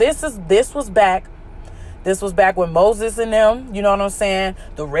Egypt. So this was back when Moses and them, you know what I'm saying?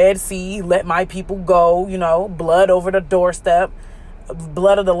 The Red Sea, let my people go, blood over the doorstep,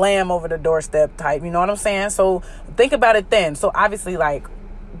 blood of the lamb over the doorstep type, you know what I'm saying? So think about it then. So obviously, like,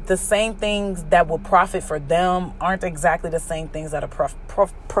 the same things that will profit for them aren't exactly the same things that are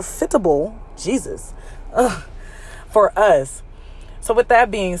profitable, for us. So with that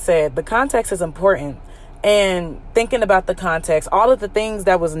being said, the context is important. And thinking about the context, all of the things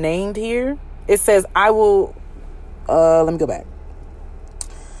that was named here, it says, I will, let me go back.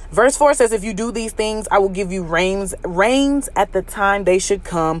 Verse 4 says, if you do these things, I will give you rains at the time they should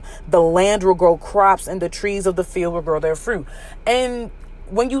come. The land will grow crops, and the trees of the field will grow their fruit. And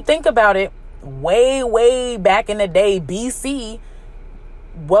when you think about it, way back in the day, BC,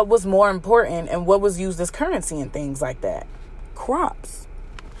 what was more important and what was used as currency and things like that? Crops.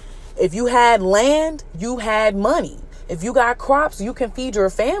 If you had land, you had money. If you got crops, you can feed your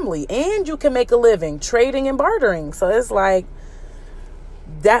family and you can make a living trading and bartering. So it's like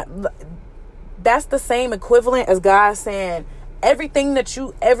that's the same equivalent as God saying, everything that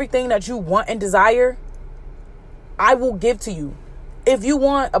you want and desire, I will give to you. If you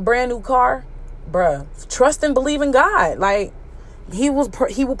want a brand new car, bruh, trust and believe in God. Like, he will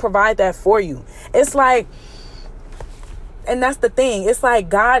provide that for you. It's like, and that's the thing. It's like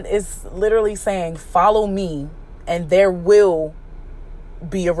God is literally saying, follow me and there will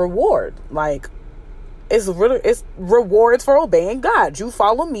be a reward. Like, it's rewards for obeying God. You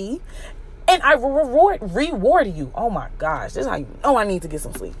follow me and I will reward you. Oh my gosh. This is how you know I need to get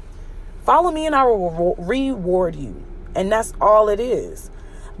some sleep. Follow me and I will reward you. And that's all it is.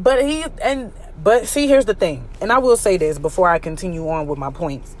 But see, here's the thing. And I will say this before I continue on with my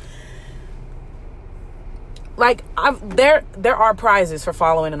points. Like, there are prizes for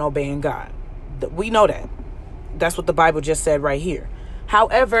following and obeying God. We know that. That's what the Bible just said right here.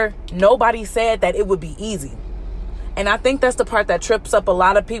 However, nobody said that it would be easy. And I think that's the part that trips up a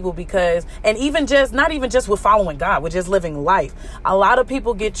lot of people because, and even just, not even just with following God, with just living life. A lot of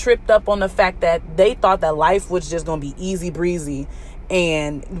people get tripped up on the fact that they thought that life was just going to be easy breezy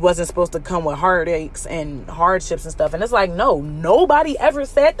and wasn't supposed to come with heartaches and hardships and stuff. And it's like, no, nobody ever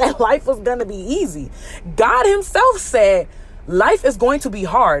said that life was going to be easy. God himself said, life is going to be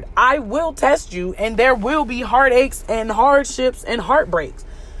hard. I will test you and there will be heartaches and hardships and heartbreaks.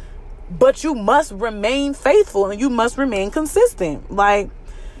 But you must remain faithful and you must remain consistent. Like,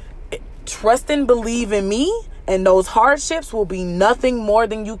 trust and believe in me and those hardships will be nothing more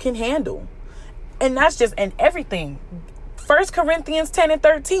than you can handle. And that's just in everything. 1 Corinthians 10 and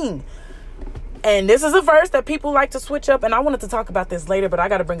 13. And this is a verse that people like to switch up. And I wanted to talk about this later, but I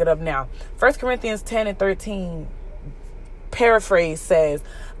got to bring it up now. 1 Corinthians 10 and 13 paraphrase says,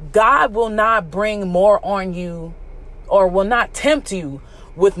 God will not bring more on you or will not tempt you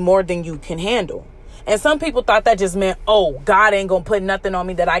with more than you can handle. And some people thought that just meant, oh, God ain't gonna put nothing on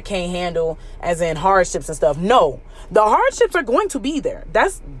me that I can't handle, as in hardships and stuff. No, the hardships are going to be there.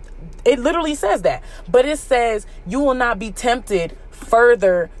 It literally says that. But it says you will not be tempted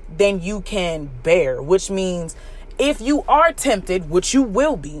further than you can bear, which means if you are tempted, which you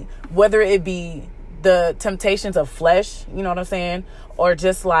will be, whether it be the temptations of flesh, you know what I'm saying? Or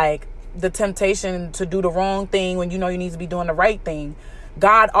just like the temptation to do the wrong thing when you know you need to be doing the right thing.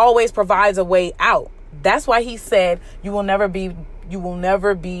 God always provides a way out. That's why he said you will never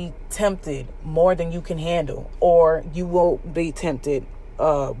be tempted more than you can handle, or you will be tempted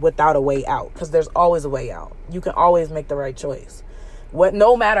without a way out, because there's always a way out. You can always make the right choice,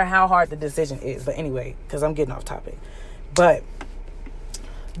 no matter how hard the decision is. But anyway, because I'm getting off topic. But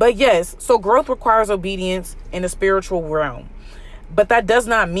yes, so growth requires obedience in the spiritual realm. But that does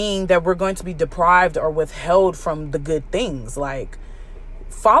not mean that we're going to be deprived or withheld from the good things. Like,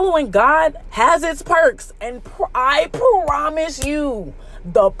 following God has its perks, and I promise you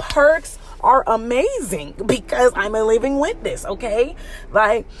the perks are amazing because I'm a living witness. Okay,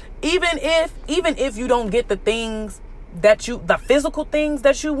 like even if you don't get the physical things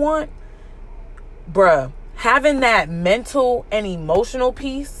that you want, bruh, having that mental and emotional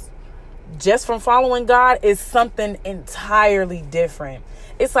peace just from following God is something entirely different.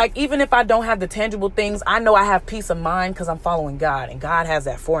 It's like, even if I don't have the tangible things, I know I have peace of mind because I'm following God, and God has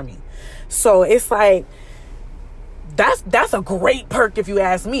that for me. So it's like, that's a great perk if you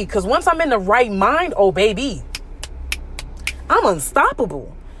ask me, because once I'm in the right mind, oh baby, I'm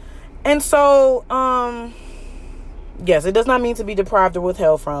unstoppable. And so, yes, it does not mean to be deprived or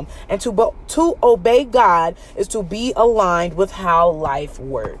withheld from. And to obey God is to be aligned with how life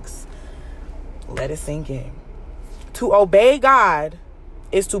works. Let it sink in. To obey God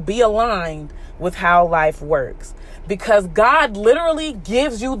is to be aligned with how life works, because God literally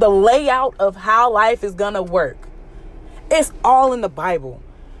gives you the layout of how life is gonna work. It's all in the Bible.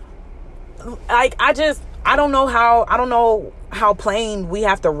 Like, I don't know how plain we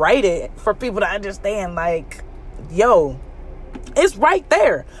have to write it for people to understand. Like, yo, it's right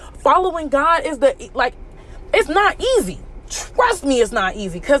there. Following God is it's not easy. Trust me, it's not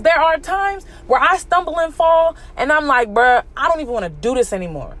easy, because there are times where I stumble and fall and I'm like, bruh, I don't even want to do this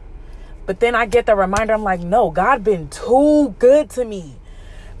anymore. But then I get the reminder, I'm like, no, God been too good to me.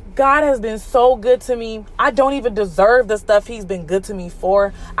 God has been so good to me. I don't even deserve the stuff he's been good to me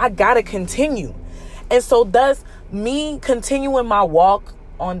for. I gotta continue. And so thus me continuing my walk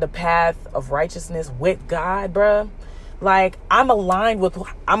on the path of righteousness with God, bruh, like, I'm aligned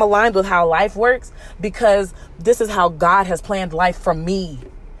with how life works, because this is how God has planned life for me.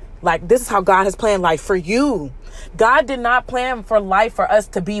 Like, this is how God has planned life for you. God did not plan for life for us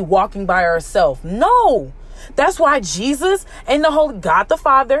to be walking by ourselves. No. That's why Jesus and God the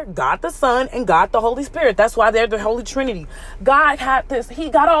Father, God the Son, and God the Holy Spirit. That's why they're the Holy Trinity. God had this.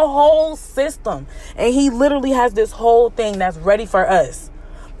 He got a whole system, and he literally has this whole thing that's ready for us.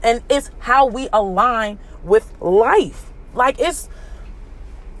 And it's how we align with life. Like, it's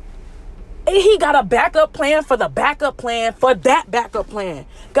He got a backup plan for the backup plan for that backup plan.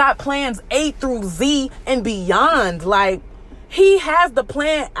 Got plans A through Z and beyond. Like, he has the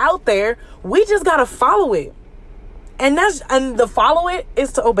plan out there. We just got to follow it. And the follow it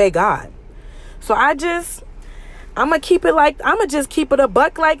is to obey God. So I'm going to just keep it a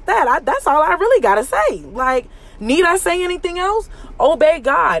buck like that. That's all I really got to say. Like, need I say anything else? Obey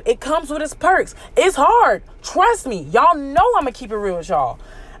God. It comes with its perks. It's hard. Trust me. Y'all know I'm going to keep it real with y'all.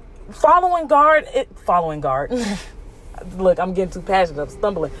 Following God. Look, I'm getting too passionate. I'm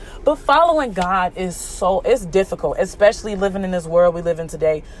stumbling. But following God it's difficult, especially living in this world we live in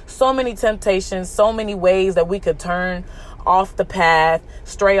today. So many temptations, so many ways that we could turn off the path,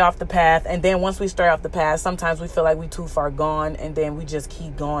 stray off the path. And then once we stray off the path, sometimes we feel like we too far gone, and then we just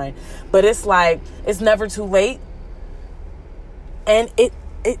keep going. But it's like, it's never too late. And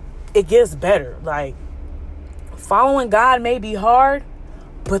it gets better. Like, following God may be hard,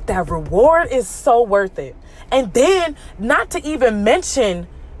 but that reward is so worth it. And then, not to even mention,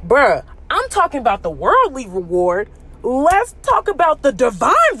 I'm talking about the worldly reward. Let's talk about the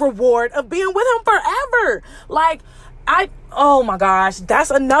divine reward of being with him forever. Like, oh my gosh,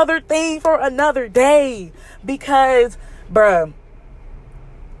 that's another thing for another day. Because, going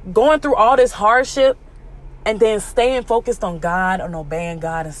through all this hardship and then staying focused on God and obeying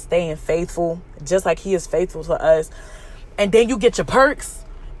God and staying faithful, just like he is faithful to us. And then you get your perks.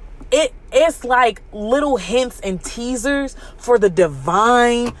 It's like little hints and teasers for the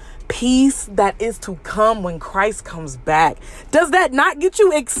divine peace that is to come when Christ comes back. Does that not get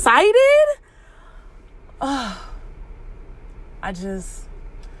you excited? God,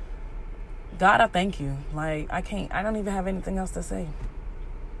 I thank you. Like, I don't even have anything else to say.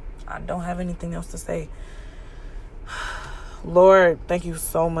 I don't have anything else to say. Lord, thank you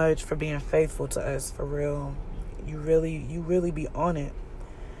so much for being faithful to us, for real. You really be on it.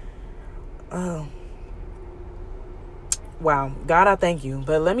 Oh, wow. God, I thank you.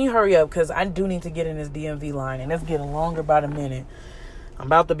 But let me hurry up, because I do need to get in this DMV line, and it's getting longer by the minute. I'm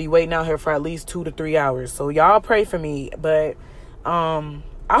about to be waiting out here for at least 2 to 3 hours. So y'all pray for me. But I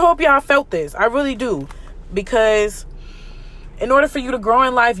hope y'all felt this. I really do. Because in order for you to grow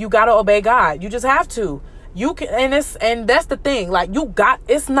in life, you got to obey God. You just have to. You can, and that's the thing. Like,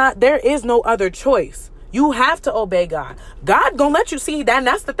 there is no other choice. You have to obey God. God gonna let you see that, and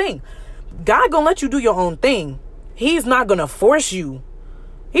that's the thing. God gonna let you do your own thing. He's not gonna force you.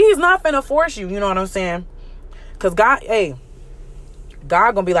 He's not finna force you. You know what I'm saying? Because God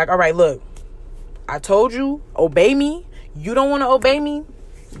gonna be like, all right, look, I told you, obey me. You don't want to obey me?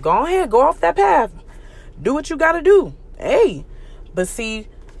 Go ahead, go off that path. Do what you gotta do. Hey, but see,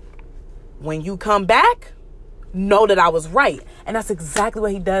 when you come back, know that I was right. And that's exactly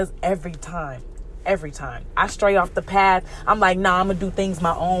what he does every time. Every time I stray off the path, I'm like, nah, I'm gonna do things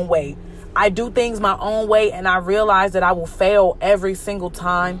my own way. I do things my own way, and I realize that I will fail every single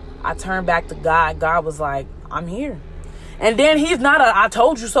time. I turn back to God. God was like, I'm here. And then he's not a I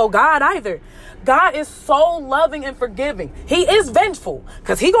told you so God either. God is so loving and forgiving. He is vengeful,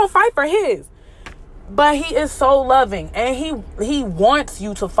 because he gonna fight for his. But he is so loving, and he wants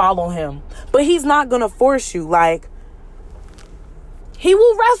you to follow him. But he's not gonna force you. Like, he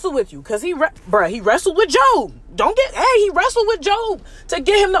will wrestle with you, because he wrestled with Job. He wrestled with Job to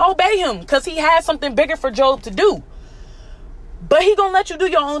get him to obey him, because he had something bigger for Job to do. But he gonna let you do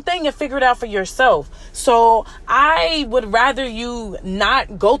your own thing and figure it out for yourself. So I would rather you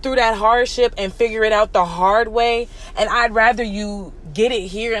not go through that hardship and figure it out the hard way. And I'd rather you get it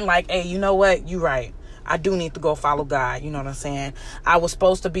here and like, hey, you know what? You right. I do need to go follow God. You know what I'm saying? I was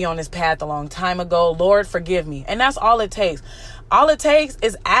supposed to be on this path a long time ago. Lord, forgive me. And that's all it takes. All it takes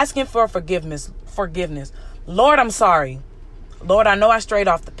is asking for forgiveness. Lord, I'm sorry. Lord, I know I strayed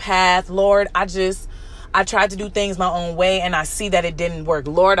off the path. Lord, I tried to do things my own way, and I see that it didn't work.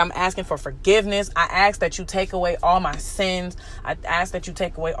 Lord, I'm asking for forgiveness. I ask that you take away all my sins. I ask that you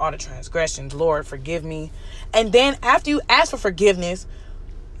take away all the transgressions. Lord, forgive me. And then after you ask for forgiveness,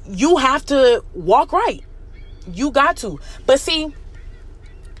 you have to walk right. You got to. But see,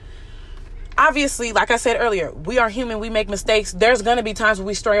 obviously, like I said earlier, we are human. We make mistakes. There's going to be times where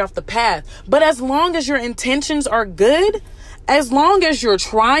we stray off the path. But as long as your intentions are good, as long as you're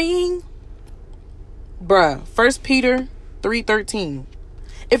trying, 1 Peter 3:13.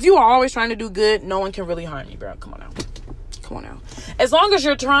 If you are always trying to do good, no one can really harm you, bro. Come on now. As long as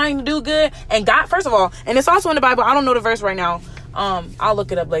you're trying to do good, and God, first of all, and it's also in the Bible. I don't know the verse right now. I'll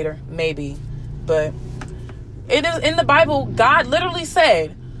look it up later, maybe. But it is in the Bible. God literally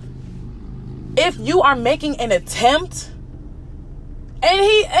said, if you are making an attempt, and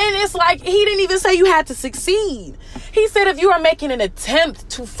it's like, he didn't even say you had to succeed. He said, if you are making an attempt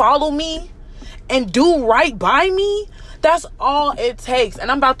to follow me, and do right by me, that's all it takes.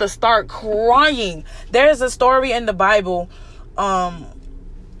 And I'm about to start crying. There's a story in the Bible. Now,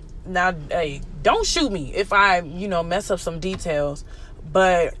 hey, don't shoot me if I, mess up some details.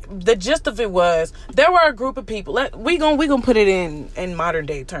 But the gist of it was, there were a group of people. We gonna put it in modern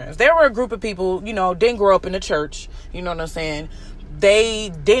day terms. There were a group of people, didn't grow up in the church. You know what I'm saying? They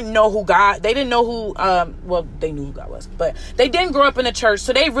didn't know who God. They didn't know who. Well, they knew who God was, but they didn't grow up in the church,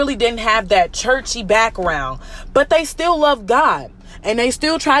 so they really didn't have that churchy background. But they still loved God, and they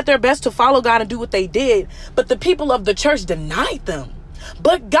still tried their best to follow God and do what they did. But the people of the church denied them.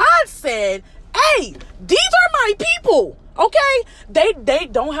 But God said, "Hey, these are my people." Okay, they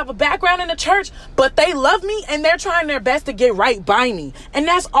don't have a background in the church, but they love me and they're trying their best to get right by me. And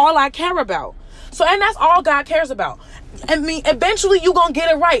that's all I care about. So, and that's all God cares about. I mean, eventually you're going to get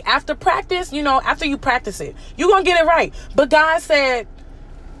it right. After practice, after you practice it, you're going to get it right. But God said,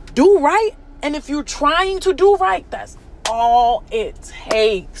 do right. And if you're trying to do right, that's all it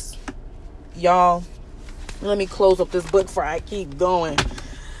takes. Y'all, let me close up this book before I keep going.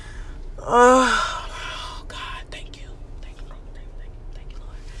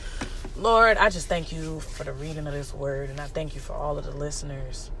 Lord, I just thank you for the reading of this word. And I thank you for all of the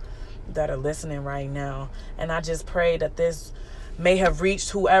listeners that are listening right now. And I just pray that this may have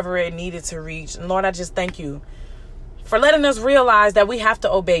reached whoever it needed to reach. And Lord, I just thank you for letting us realize that we have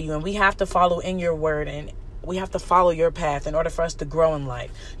to obey you and we have to follow in your word and we have to follow your path in order for us to grow in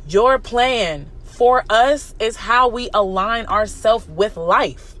life. Your plan for us is how we align ourselves with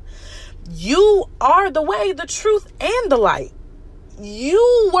life. You are the way, the truth, and the light.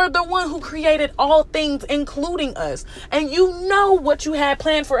 You were the one who created all things, including us. And you know what you had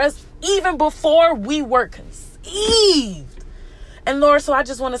planned for us even before we were conceived. And Lord, so I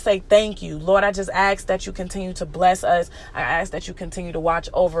just want to say thank you. Lord, I just ask that you continue to bless us. I ask that you continue to watch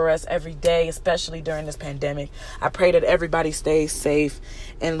over us every day, especially during this pandemic. I pray that everybody stays safe.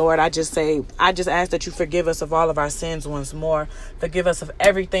 And Lord, I just ask that you forgive us of all of our sins once more. Forgive us of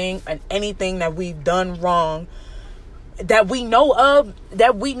everything and anything that we've done wrong, that we know of,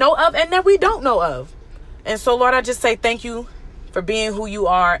 and that we don't know of. And so, Lord, I just say thank you for being who you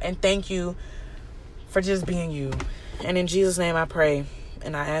are, and thank you for just being you. And in Jesus' name I pray,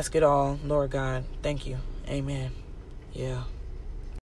 and I ask it all, Lord God. Thank you. Amen. Yeah.